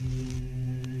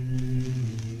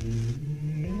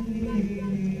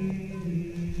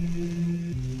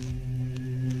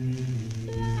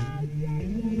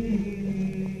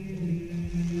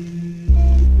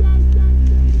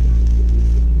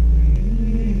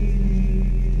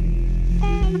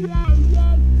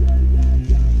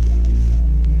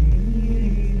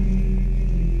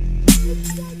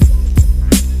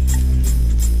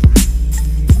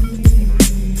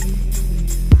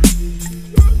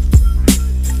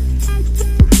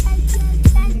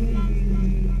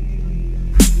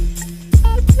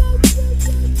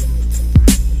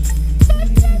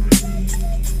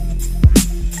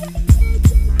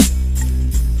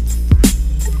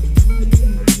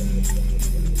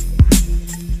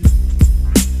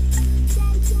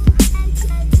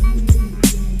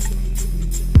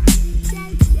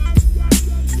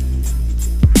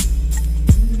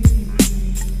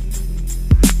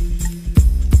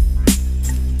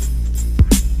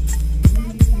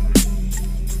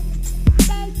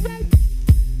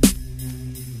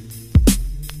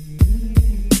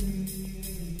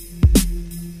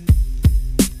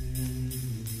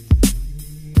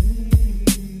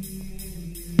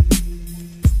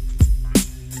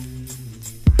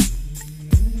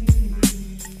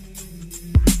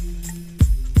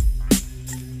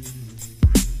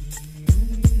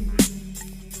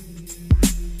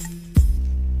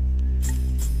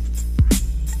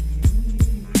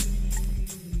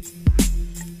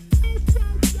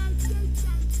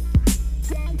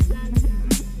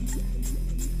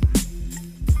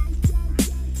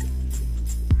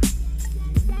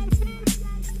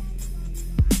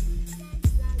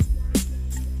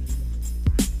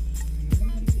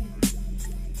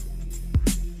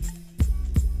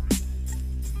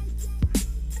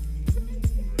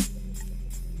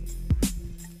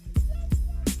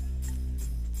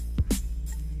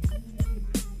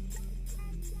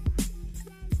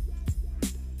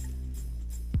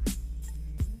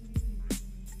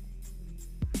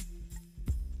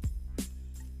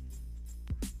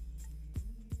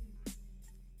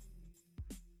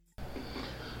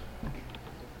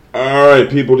 Alright,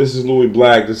 people, this is Louis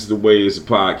Black. This is The Way It's a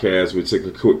Podcast. We take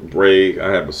a quick break. I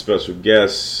have a special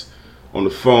guest on the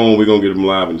phone. We're going to get him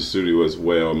live in the studio as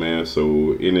well, man.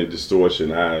 So, any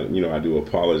distortion, I do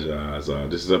apologize.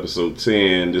 This is episode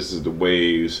 10. This is The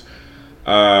Waves.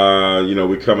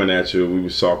 We're coming at you. We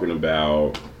was talking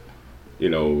about,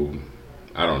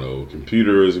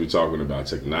 computers. We're talking about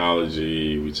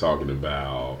technology. We're talking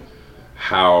about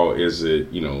how is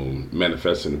it,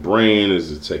 manifesting the brain?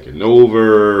 Is it taking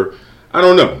over? I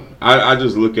don't know. I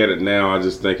just look at it now. I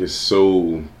just think it's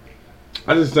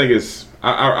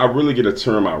I really get a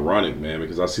term ironic, man,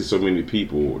 because I see so many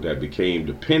people that became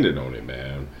dependent on it,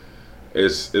 man.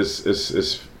 It's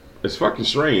fucking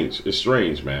strange. It's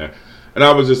strange, man. And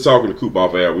I was just talking to Coop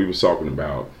off air. We was talking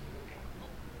about,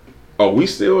 are we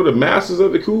still the masters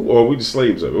of the Coop, or are we the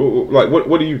slaves of it? Like,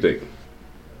 what do you think?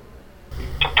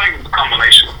 I think it's a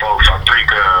combination of both. I think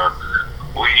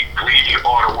we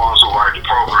are the ones who write the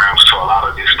programs to a lot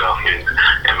of this stuff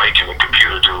and making the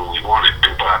computer do what we want it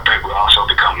to do. But I think we're also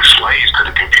becoming slaves to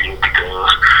the computer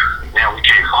because now we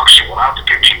can't function without the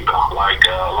computer. Like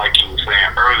you were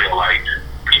saying earlier, like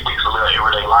people used to live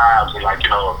everyday lives and a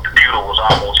computer was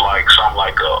almost like something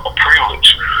like a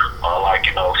privilege. like,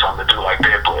 something to do like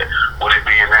that. But with it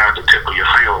being there at the tip of your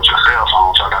field with your cell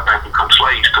phone, so I think we become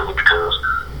slaves to it because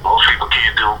most people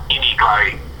can't do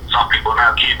some people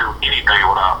now can't do anything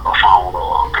without a phone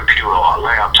or a computer or a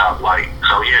laptop.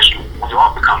 So yes, we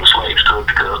are becoming slaves to it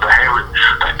because the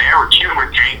average human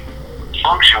can't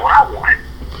function without one.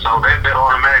 So that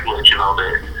automatically lets you know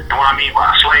that. And what I mean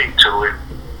by slave to it,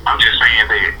 I'm just saying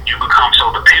that you become so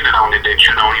dependent on it that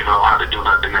you don't even know how to do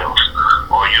nothing else,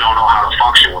 or you don't know how to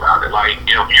function without it. Like,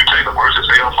 if you take a person's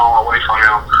cell phone away from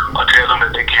them, or tell them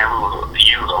that they can't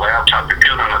use a laptop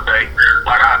computer in a day,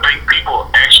 like, I think people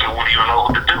actually won't even know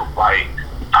what to do. Like,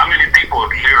 how many people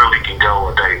literally can go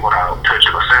a day without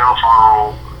touching a cell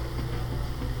phone,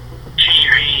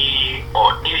 TV,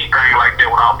 or anything like that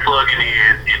without plugging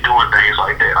in and doing things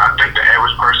like that? I think the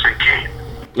average person can.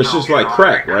 It's just like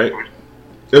crack, right?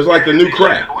 It's like the new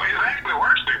crack. Well, it's actually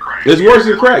worse than crack. It's worse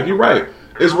than crack. You're right.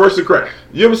 It's worse than crack.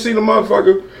 You ever seen a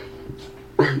motherfucker?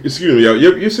 Excuse me, yo.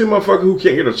 You seen a motherfucker who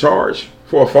can't get a charge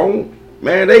for a phone?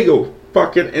 Man, they go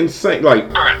fucking insane.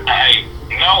 Like, hey,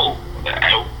 no.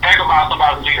 Think about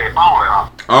somebody leave their phone at home.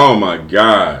 oh my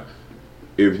God.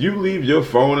 If you leave your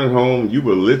phone at home, you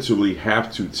will literally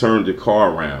have to turn the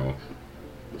car around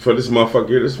for this motherfucker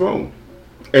to get his phone.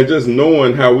 And just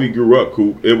knowing how we grew up,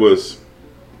 Coop, it was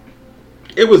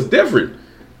different.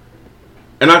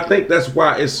 And I think that's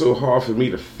why it's so hard for me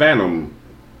to fathom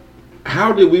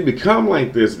how did we become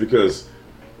like this? Because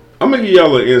I'm going to give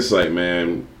y'all an insight,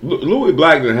 man. Louis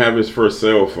Black didn't have his first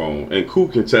cell phone, and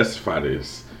Coop can testify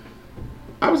this.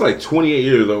 I was like 28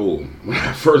 years old when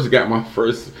I first got my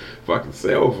first fucking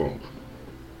cell phone.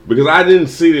 Because I didn't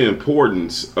see the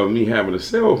importance of me having a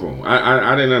cell phone.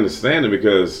 I didn't understand it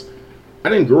because I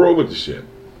didn't grow up with the shit.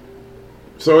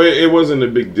 So it wasn't a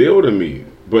big deal to me.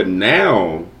 But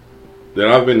now that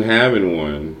I've been having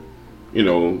one, I'm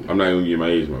not going to give my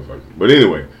age, motherfucker. But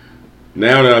anyway,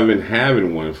 now that I've been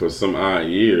having one for some odd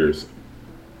years,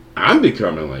 I'm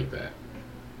becoming like that.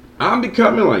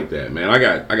 Man. I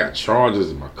got chargers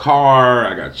in my car.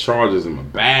 I got chargers in my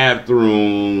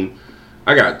bathroom.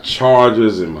 I got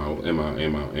chargers in my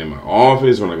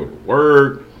office when I go to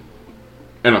work.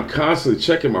 And I'm constantly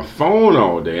checking my phone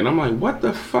all day. And I'm like, what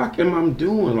the fuck am I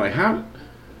doing? How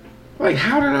did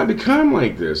I become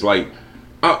like this? Like,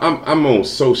 I'm on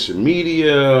social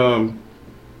media. And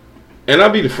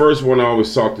I'll be the first one to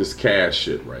always talk this cash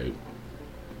shit, right?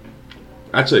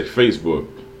 I check Facebook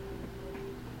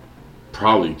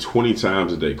probably 20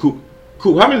 times a day. Cool.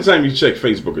 How many times you check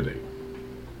Facebook a day?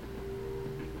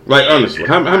 Like, honestly,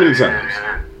 how many times?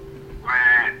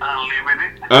 Man,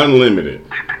 Unlimited.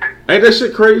 Ain't that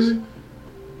shit crazy?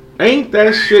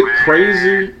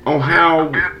 On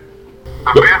how...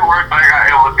 The best worst thing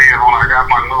I ever did when I got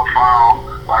my new phone,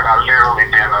 like I literally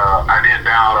didn't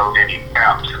download any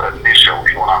apps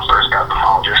initially when I first got the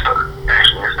phone just to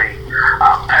actually see.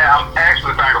 I'm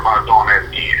actually thinking about doing that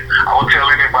again. I would tell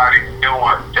anybody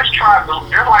just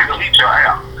delete your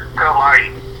app. Cause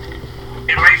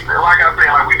it makes it, like I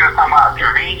said, we just talking about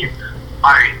convenience.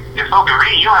 It's so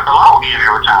convenient, you don't have to log in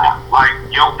every time.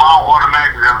 Your phone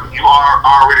automatically, you are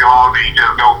already logged in, you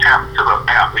just go tap to the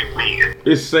app and see it.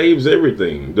 It saves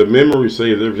everything. The memory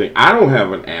saves everything. I don't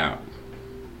have an app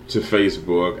to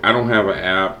Facebook. I don't have an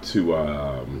app to,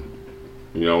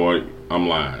 you know what? I'm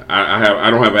lying. I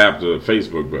don't have an app to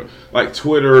Facebook, but like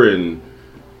Twitter and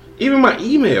even my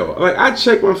email. I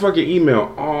check my fucking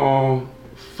email all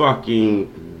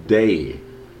fucking day.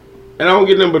 And I don't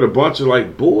get nothing but a bunch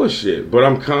of bullshit. But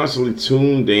I'm constantly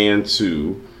tuned in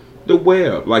to the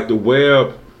web. The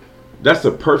web, that's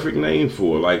the perfect name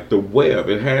for it. The web.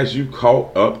 It has you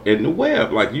caught up in the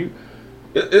web.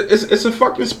 It's a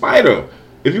fucking spider.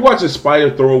 If you watch a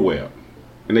spider throw a web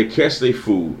and they catch their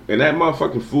food, and that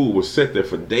motherfucking food will sit there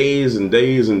for days and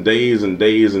days and days and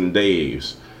days and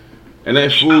days. And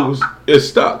that food is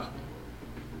stuck.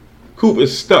 Coop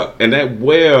is stuck. And that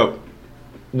web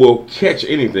will catch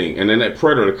anything, and then that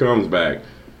predator comes back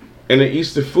and it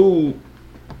eats the food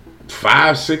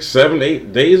 5, 6, 7,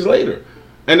 8 days later.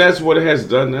 And that's what it has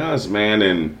done to us, man.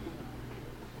 And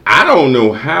I don't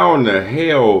know how in the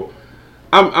hell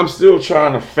I'm still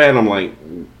trying to fathom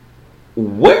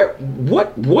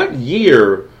what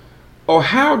year or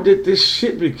how did this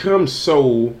shit become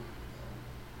so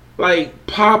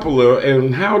popular,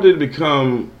 and how did it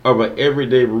become of an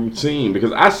everyday routine?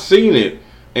 Because I seen it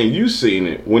and you seen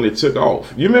it when it took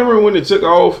off. You remember when it took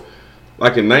off?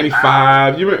 In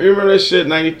 95. You remember that shit?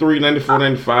 93, 94,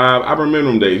 95. I remember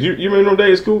them days. You remember them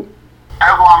days, Coop?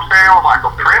 That's what I'm saying. It was like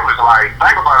a privilege.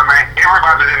 Think about it, man.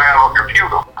 Everybody didn't have a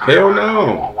computer. Hell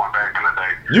no. Back in the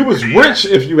day. You was rich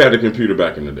if you had a computer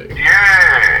back in the day.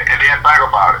 Yeah, and then think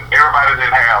about it. Everybody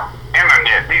didn't have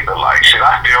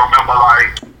remember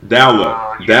like Dial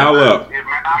up. Dial up. Man,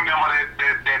 I remember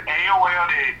that AOL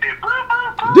that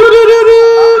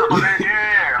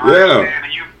Yeah.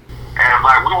 And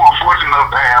like we weren't fortunate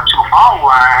enough to have two phone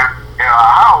lines in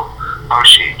our house. So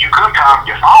shit, you couldn't call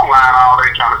your phone line all day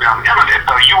trying to be on the internet.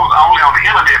 So you was only on the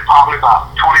internet probably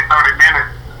about 20, 30 minutes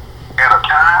at a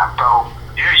time. So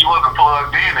yeah, you wasn't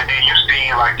plugged in, and then you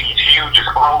seen like these huge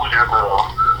explosions of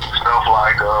stuff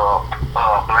like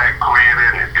Black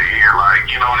Planet, and then like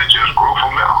and it just grew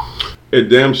from there. It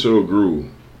damn sure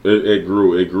grew. It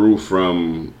grew. It grew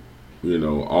from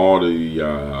all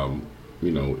the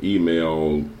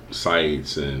email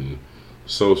sites and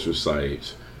social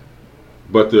sites.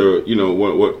 But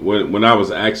when I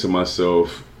was asking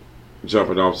myself,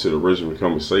 jumping off to the original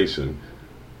conversation,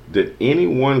 did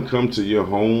anyone come to your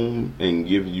home and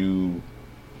give you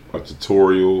a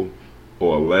tutorial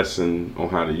or a lesson on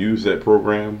how to use that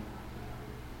program?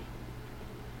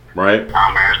 Right?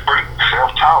 Oh man, it's pretty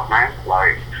self-taught, man.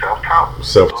 Like self-taught.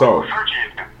 Self-taught. Search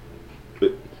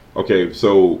engine. Okay,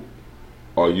 so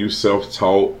are you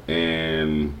self-taught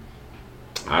and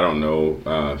I don't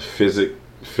know, physics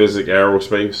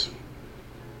aerospace?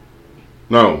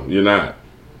 No, you're not.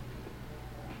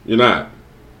 You're not.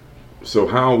 So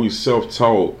how are we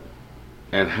self-taught,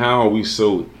 and how are we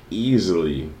so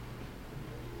easily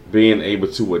being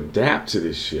able to adapt to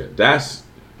this shit? That's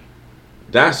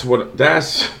what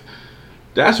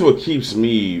keeps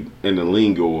me in the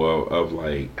lingo of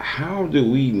like, how do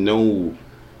we know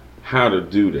how to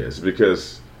do this?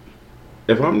 Because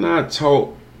if I'm not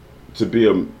taught to be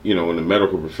in the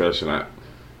medical profession,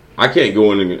 I can't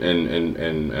go in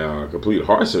and complete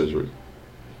heart surgery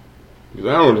because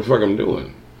I don't know what the fuck I'm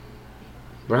doing.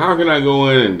 But how can I go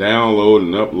in and download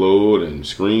and upload and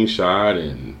screenshot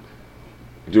and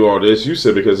do all this? You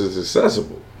said because it's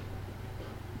accessible.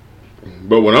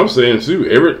 But what I'm saying too,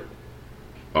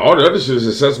 all the other shit is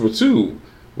accessible too,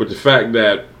 with the fact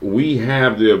that we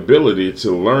have the ability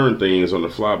to learn things on the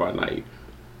fly by night.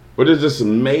 But it's just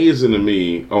amazing to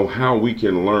me on how we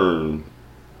can learn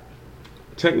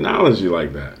technology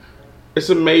like that. It's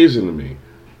amazing to me.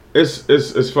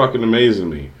 It's fucking amazing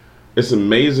to me. It's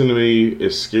amazing to me.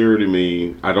 It's scary to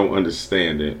me. I don't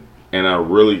understand it. And I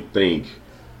really think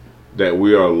that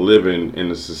we are living in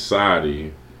a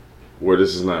society where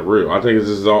this is not real. I think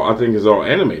it's all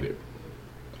animated.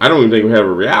 I don't even think we have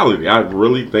a reality. I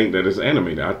really think that it's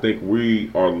animated. I think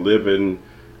we are living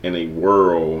in a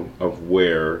world of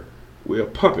where we are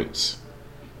puppets.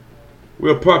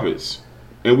 We're puppets.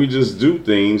 And we just do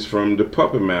things from the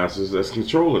puppet masters that's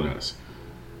controlling us.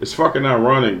 It's fucking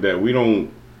ironic that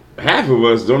half of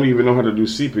us don't even know how to do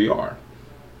CPR.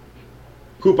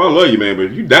 Coop, I love you, man, but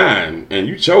if you dying and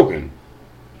you choking,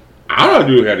 I don't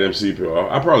do goddamn CPR.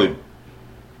 I probably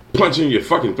punch in your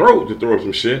fucking throat to throw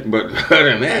some shit, but other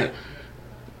than that,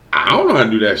 I don't know how to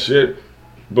do that shit.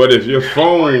 But if your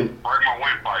phone...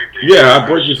 Yeah, I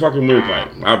break your fucking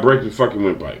windpipe. I break your fucking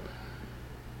windpipe.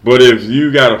 But if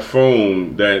you got a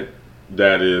phone that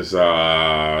is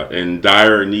in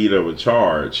dire need of a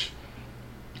charge,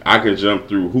 I can jump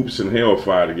through hoops and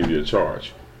hellfire to give you a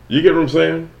charge. You get what I'm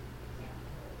saying?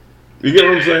 You get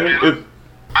what I'm saying?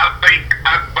 I think,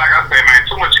 like I said, man,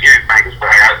 too much of anything is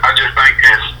bad. I just think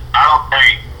I don't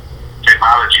think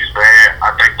technology is bad.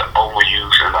 I think the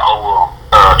overuse and the over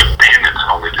dependence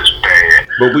on it is bad.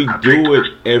 But we do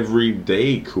it every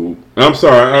day, Coop. I'm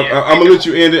sorry. I'm gonna let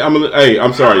you end it. Hey,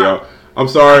 I'm sorry, y'all. I'm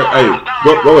sorry. Hey,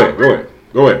 go ahead.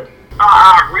 No,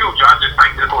 I agree with you. I just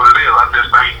think that's what it is. I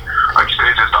just think, like you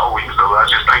said, just the overuse of it. I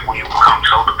just think when you become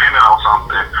so dependent on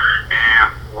something, and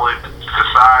what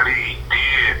society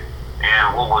did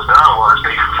and what was done was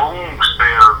they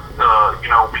spoon-fed,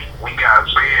 we got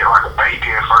fed like a baby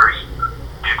at first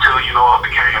until, it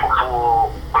became a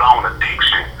full-blown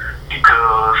addiction.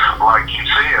 Because, like you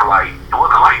said, it wasn't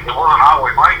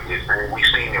always like this, and we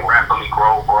seen it rapidly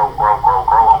grow, and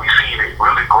we seen it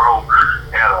really grow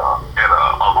at a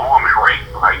alarming rate.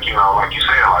 Like you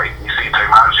said, we see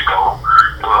technology go.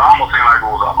 It was almost seemed like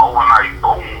it was an overnight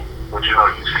boom, but you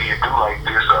see it do like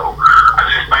this. So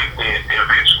I just think that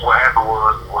eventually what happened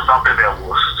was something that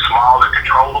was small and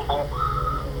controllable,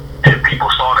 and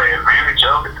people saw the advantage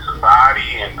of it,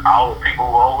 society and all the people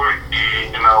over it,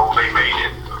 and they made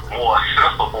it more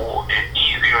accessible and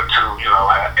easier to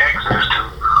have access to.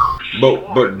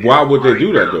 But why would they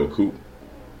do that though, Coop?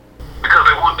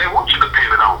 Because they want you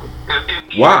dependent on it.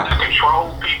 It's why? To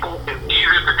control people. It's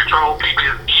easier to control people.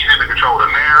 It's easier to control the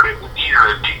narrative. It's easier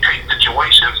to dictate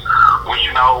situations when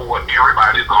you know what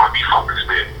everybody's going to be focused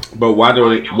in. But why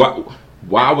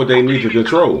would they need to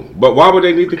control? But why would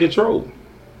they need to control?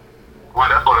 Well,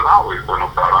 that's what it's always been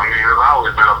about. I mean, it's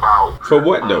always been about For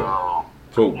what though?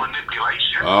 For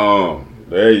manipulation. Oh,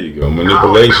 there you go. I don't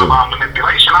Manipulation. think about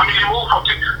manipulation. I mean, it moved from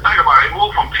think about it. It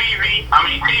moved from TV. I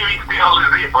mean, TV still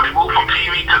is it, but it moved from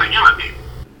TV to the internet.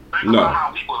 Think No. about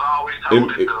how people always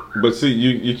told But see,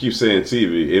 you keep saying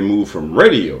TV. It moved from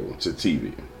radio to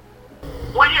TV.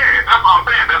 Well, yeah, that's what I'm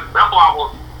saying. That's why I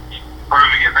was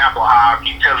perfect example how I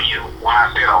keep telling you when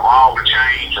I said evolve or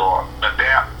change or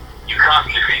adapt, you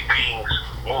constantly see things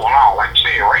move along. Like you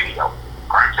said, radio,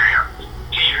 grandparents,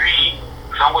 TV,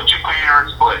 somewhat your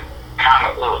parents, but kind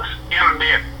of us.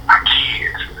 Internet, our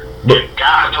kids. And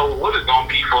God knows what it's going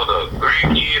to be for the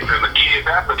grandkids and the kids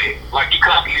after that. Like you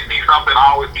constantly see something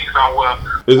always be somewhere.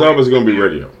 It's always going to be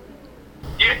radio.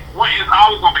 Yeah, well, it's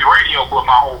always going to be radio, but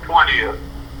my whole point is,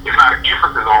 it's not an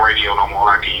emphasis on radio no more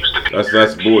like it used to be.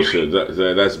 That's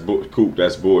bullshit. Coop.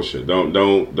 That's bullshit.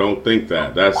 Don't think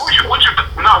that. That's what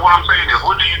I'm saying is,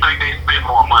 what do you think they spend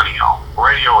more money on,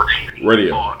 radio or TV?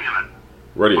 Radio. Or internet?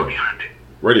 radio. Or internet?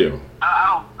 Radio.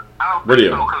 I don't Radio.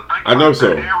 think so, 'cause think I know about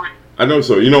so. that I know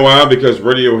so. You know why? Because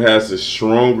radio has the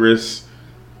strongest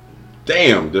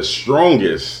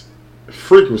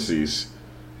frequencies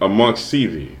amongst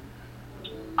TV.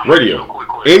 Radio.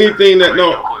 Anything that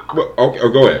okay,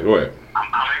 go ahead.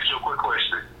 I'm asking you a quick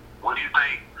question. What do you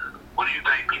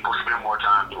think people spend more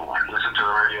time doing? Listen to the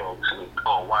radio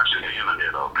or watching the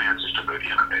internet or paying attention to the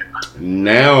internet?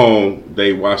 Now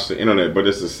they watch the internet, but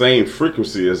it's the same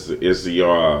frequency as the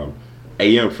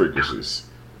AM frequencies.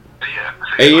 Yeah.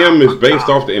 AM is based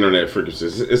off the internet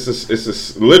frequencies.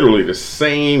 It's literally the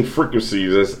same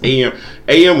frequencies as AM.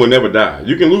 AM will never die.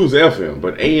 You can lose FM,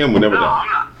 but AM will never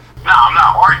die. I'm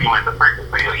not arguing the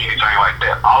frequency or anything like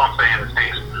that. All I'm saying is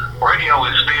this. Radio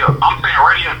is still, I'm saying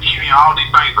radio and TV and all these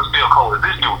things are still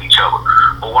coexisting with each other.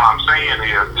 But what I'm saying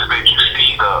is that you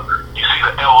see the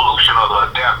evolution or the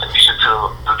adaptation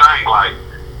to the thing. Like,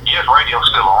 yes, radio's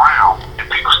still around and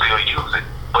people still use it,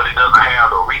 but it doesn't have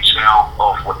the reach now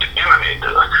of what the internet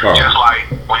does. Oh. Just like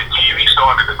when TV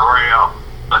started to grab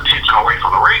attention away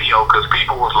from the radio, because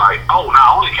people was like, oh,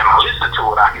 not only can I listen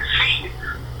to it, I can see it.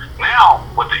 Now,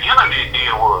 what the internet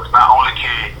did was not only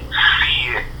can you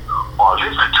see it or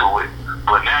listen to it,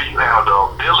 but now you have the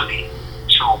ability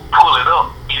to pull it up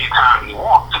anytime you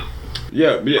want to.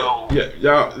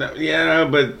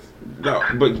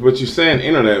 But you're saying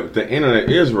internet. The internet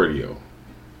is radio.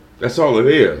 That's all it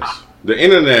is. The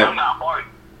internet. I'm not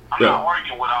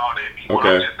arguing with all that. What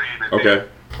Okay. I'm just saying is Okay. that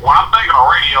when I'm thinking of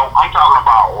radio, I'm talking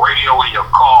about radio in your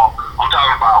car. I'm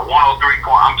talking about 103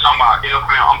 point. I'm talking about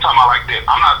FM. I'm talking about like that.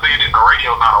 I'm not saying that the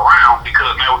radio's not around,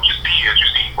 because now what you see is you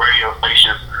see radio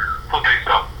stations put their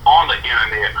stuff on the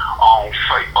internet, on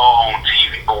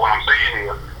TV. But what I'm saying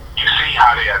is you see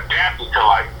how they adapted to,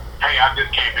 like, hey, I just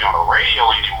can't be on the radio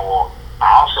anymore. I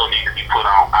also need to be put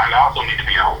on. I also need to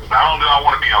be on. Not only do I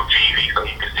want to be on TV so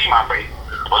you can see my face,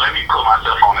 but let me put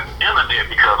myself on the internet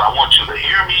because I want you to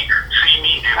hear me, see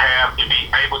me, and be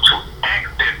able to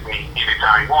access me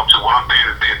anytime you want to. What I'm saying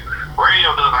is this: radio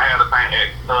doesn't have the same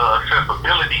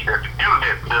accessibility that the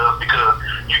internet does, because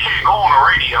you can't go on the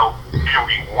radio and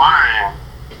rewind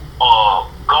or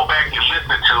go back and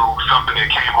listen to something that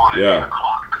came on at 8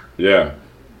 o'clock. Yeah.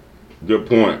 Good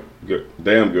point.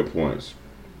 Damn good points.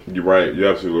 You're right. You're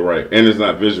absolutely right. And it's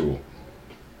not visual.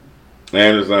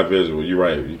 You're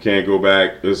right. You can't go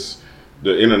back. The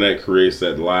internet creates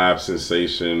that live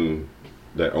sensation,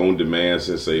 that on-demand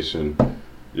sensation.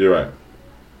 You're right.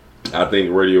 I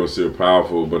think radio is still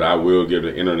powerful, but I will give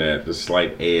the internet the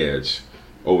slight edge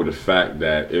over the fact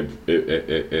that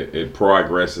it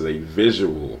progresses a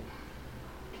visual.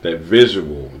 That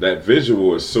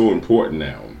visual is so important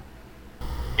now.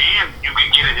 And you can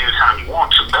get it anytime you want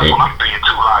to. That's what I'm saying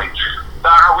too. Like,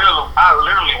 I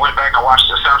literally went back and watched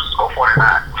the San Francisco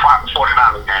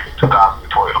 49ers game in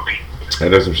 2012. And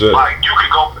that's some shit. Like you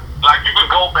can go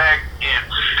back and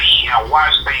see and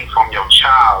watch things from your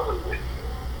childhood.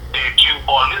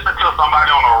 Or listen to somebody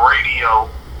on the radio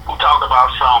who talked about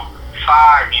some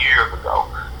 5 years ago.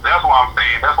 That's what I'm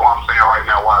saying. That's what I'm saying right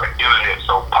now. Why the internet's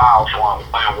so powerful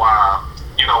and why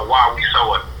we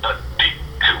so addicted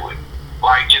to it.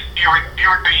 Like, just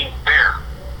everything's there.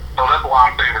 So that's why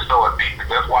I'm saying it's so addictive.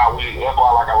 That's why,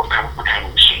 like I was saying, we became a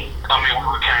machine. I mean, we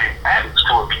became addicts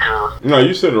to it because. No,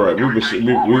 you said it right.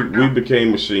 We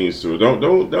became machines to it.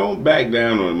 Don't back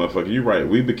down on it, motherfucker. You're right.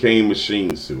 We became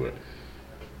machines to it.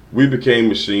 We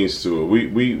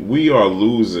are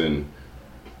losing.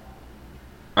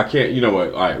 I can't. You know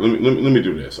what? All right. Let me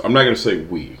do this. I'm not gonna say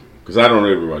we, because I don't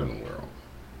know everybody in the world.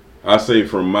 I say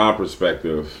from my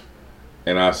perspective.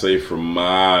 And I say from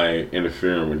my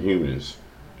interfering with humans,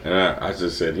 and I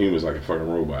just said humans like a fucking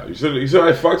robot. You said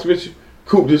I fucks with you?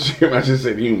 Coop, I just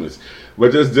said humans.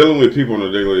 But just dealing with people on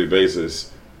a daily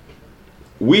basis,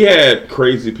 we had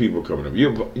crazy people coming up.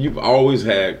 You've always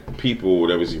had people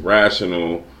that was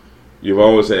irrational. You've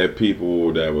always had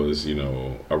people that was,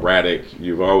 erratic.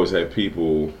 You've always had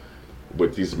people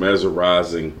with these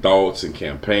mesmerizing thoughts and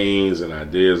campaigns and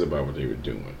ideas about what they were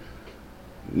doing.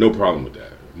 No problem with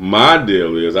that. My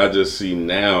deal is I just see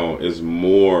now is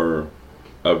more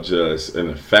of just an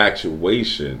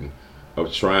infatuation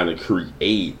of trying to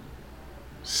create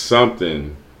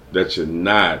something that you're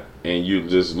not, and you're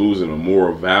just losing a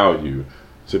moral value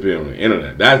to be on the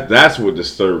internet. That's what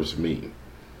disturbs me.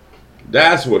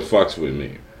 That's what fucks with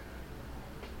me.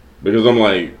 Because I'm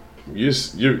like,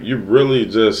 you really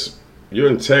just, your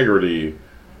integrity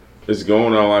is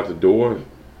going all out the door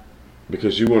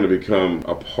because you want to become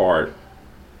a part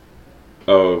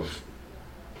of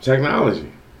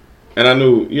technology. And I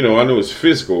knew it's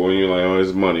physical, and you're like, oh,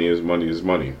 it's money, it's money, it's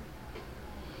money.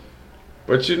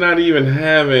 But you're not even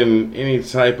having any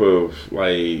type of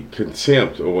like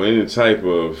contempt or any type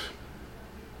of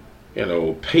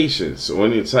patience or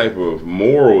any type of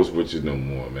morals with you no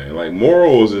more, man. Like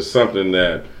morals is something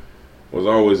that was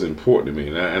always important to me,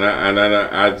 and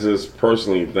I just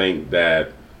personally think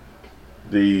that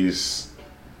these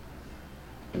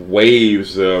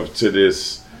waves to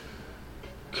this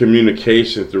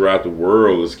communication throughout the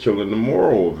world is killing the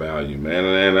moral value, man.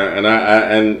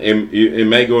 And it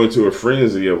may go into a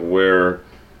frenzy of where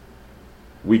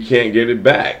we can't get it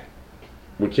back.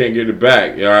 We can't get it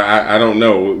back. I don't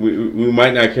know. We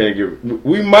might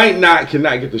not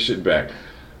cannot get the shit back.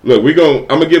 Look, I'm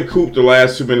gonna give Coop the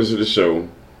last 2 minutes of the show,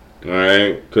 all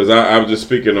right? Because I was just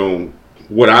speaking on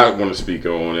what I want to speak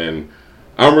on, and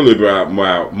I'm really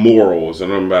about morals,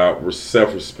 and I'm about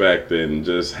self-respect and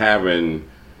just having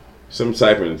some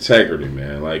type of integrity,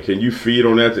 man. Like, can you feed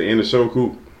on that to end the show,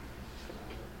 Coop?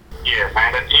 Yeah,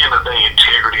 man. At the end of the day,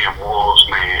 integrity and morals,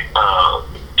 man,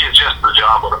 it's just the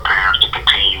job of the parents to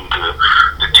continue to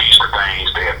teach the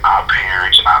things that our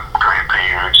parents and our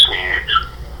grandparents and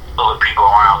other people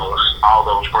around us, all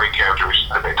those great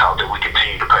characteristics that they taught, that we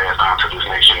continue to pass down to this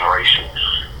next generation.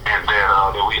 And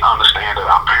that we understand that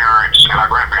our parents and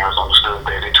our grandparents understood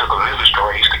that it took a village to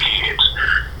raise the kids.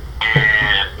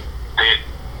 And that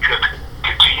you have to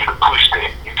continue to push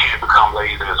that. You can't become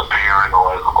lazy as a parent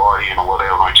or as a guardian or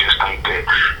whatever and just think that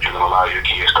you're going to allow your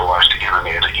kids to watch the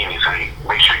internet or anything.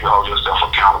 Make sure you hold yourself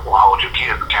accountable and hold your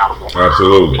kids accountable.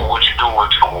 Absolutely. For what you're doing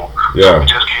to them. Yeah. So we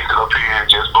just can't sit up here and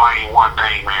just blame one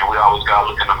thing, man. We always got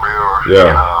to look in the mirror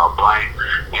and blame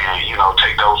and,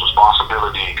 take those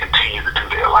responsibilities and continue to do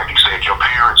that. Like you said, your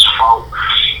parents fought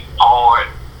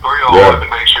real hard to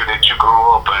make sure that you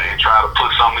grow up and try to put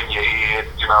something in your head,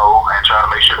 and try to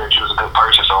make sure that you're a good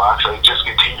person. So I say just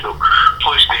continue to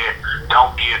push that.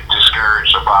 Don't get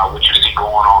discouraged about what you see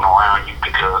going on around you,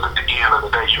 because at the end of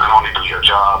the day, you can only do your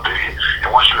job.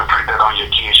 And once you imprint that on your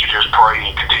kids, you just pray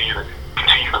and continue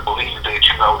to believe that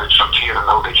you know that your kid will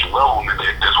know that you love them and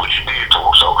that that's what you did to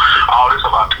them. So all this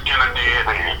about the internet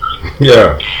and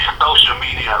social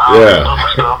media and all this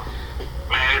other stuff,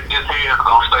 man, this here is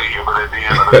gonna stay here. But at the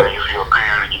end of the day, if you're a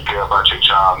parent and you care about your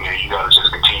child, man, you gotta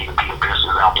just continue to be a best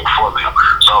example for them.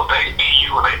 So if they see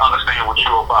you and they understand what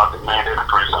you're about, then man, that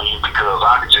impress on you. Because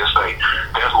I could just say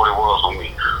that's what it was for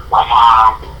me. My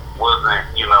mom wasn't,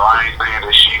 I ain't saying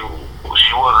that she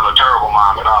wasn't a terrible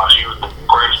mom at all. She was the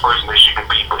greatest person that she could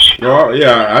be, but she. Oh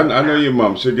yeah, I know your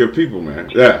mom. She's good people,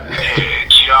 man. Yeah. And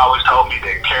she always told me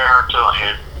that character,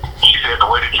 and she said the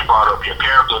way that you brought up your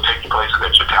character will take you places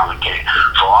that your talent can't.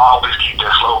 So I always keep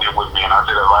that slogan with me, and I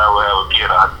said if I ever have a kid,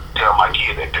 I tell my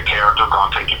kid that the character is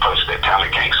gonna take you places that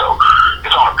talent can't. So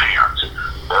it's on the parents.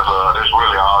 That's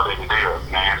really all that it is,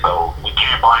 man. So we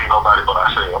can't blame nobody but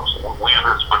ourselves. We're in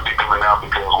this predicament now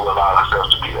because we allow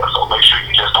ourselves to be there. So make sure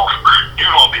you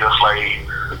don't be a slave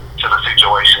to the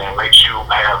situation and make you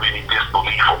have any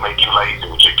disbelief or make you lazy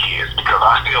with your kids. Because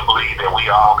I still believe that we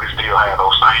all can still have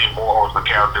those same morals and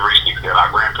characteristics that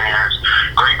our grandparents,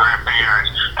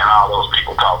 great-grandparents, and all those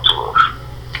people taught to us.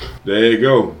 There you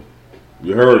go.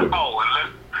 You heard it. Oh,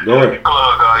 and go ahead.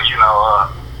 Plug,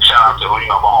 shout out to my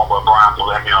homeboy Brian for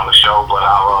letting me on the show. But I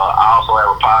also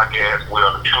have a podcast, We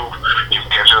Are the Truth. You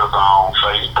can catch us on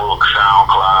Facebook,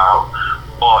 SoundCloud,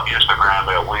 or Instagram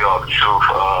at We Are the Truth.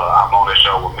 I'm on that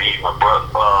show with me, my brother,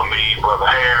 Brother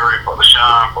Harry, Brother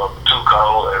Sean, Brother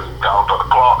Tuco, as we call him, Brother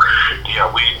Clark. Yeah,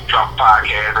 we drop a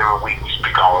podcast every week. We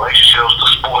speak on relationships to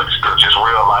sports to just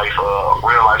real life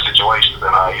situations.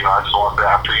 And I just want to say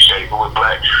I appreciate Louis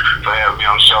Black for having me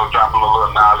on the show, dropping a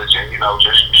little knowledge and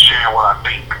just sharing what I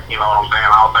think. You know what I'm saying?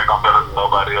 I don't think I'm better than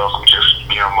nobody else. I'm just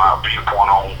giving my viewpoint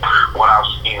on what I've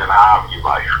seen and how I view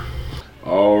life.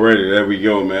 Already, there we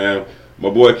go, man. My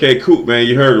boy K Coop, man,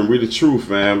 you heard him. Read the truth,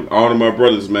 man. All of my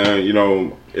brothers, man, you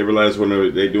know, every last one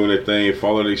of they doing their thing,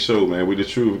 follow their show, man. Read the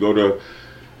truth. Go to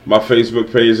my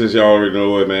Facebook pages, y'all already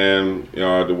know it, man. You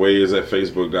know, the way is at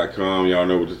facebook.com. Y'all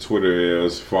know what the Twitter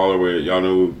is. Follow it. Y'all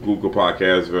know Google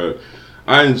Podcasts. But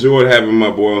I enjoyed having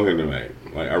my boy on here tonight.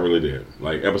 Like, I really did.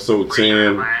 Like, episode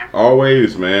 10.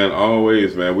 Always, man.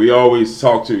 Always, man. We always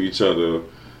talk to each other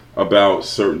about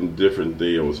certain different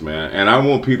deals, man. And I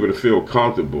want people to feel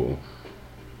comfortable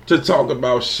to talk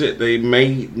about shit they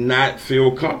may not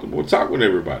feel comfortable. Talk with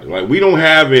everybody. Like, we don't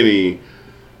have any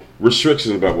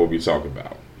restrictions about what we talk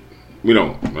about. We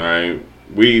don't, right?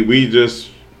 We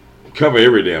just cover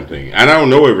every damn thing. And I don't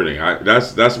know everything.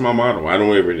 That's my motto. I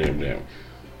know every damn.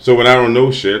 So when I don't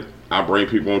know shit, I bring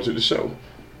people onto the show.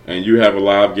 And you have a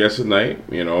live guest tonight.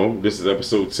 You know, this is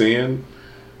episode 10,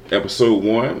 episode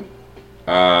 1.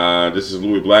 This is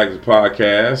Louis Black's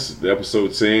podcast, the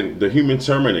episode 10, The Human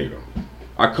Terminator.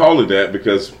 I call it that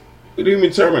because we're the Human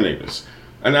Terminators.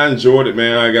 And I enjoyed it,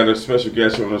 man. I got a special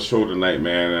guest on the show tonight,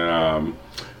 man. And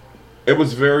it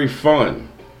was very fun.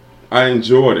 I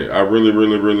enjoyed it. I really,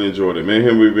 really, really enjoyed it. Me and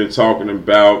him, we've been talking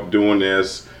about doing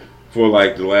this for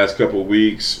like the last couple of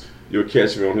weeks. You'll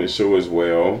catch me on his show as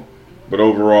well. But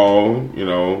overall, you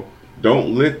know,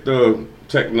 don't let the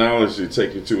technology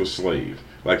take you to a slave,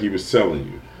 like he was telling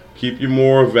you. Keep your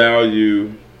moral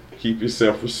value, keep your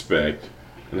self-respect,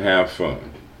 and have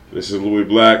fun. This is Louis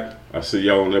Black. I see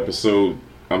y'all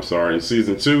in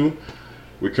season 2.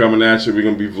 We're coming at you. We're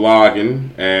going to be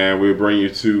vlogging, and we'll bring you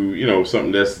to, you know,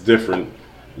 something that's different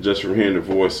just from hearing the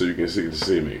voice so you can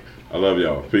see me. I love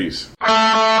y'all. Peace.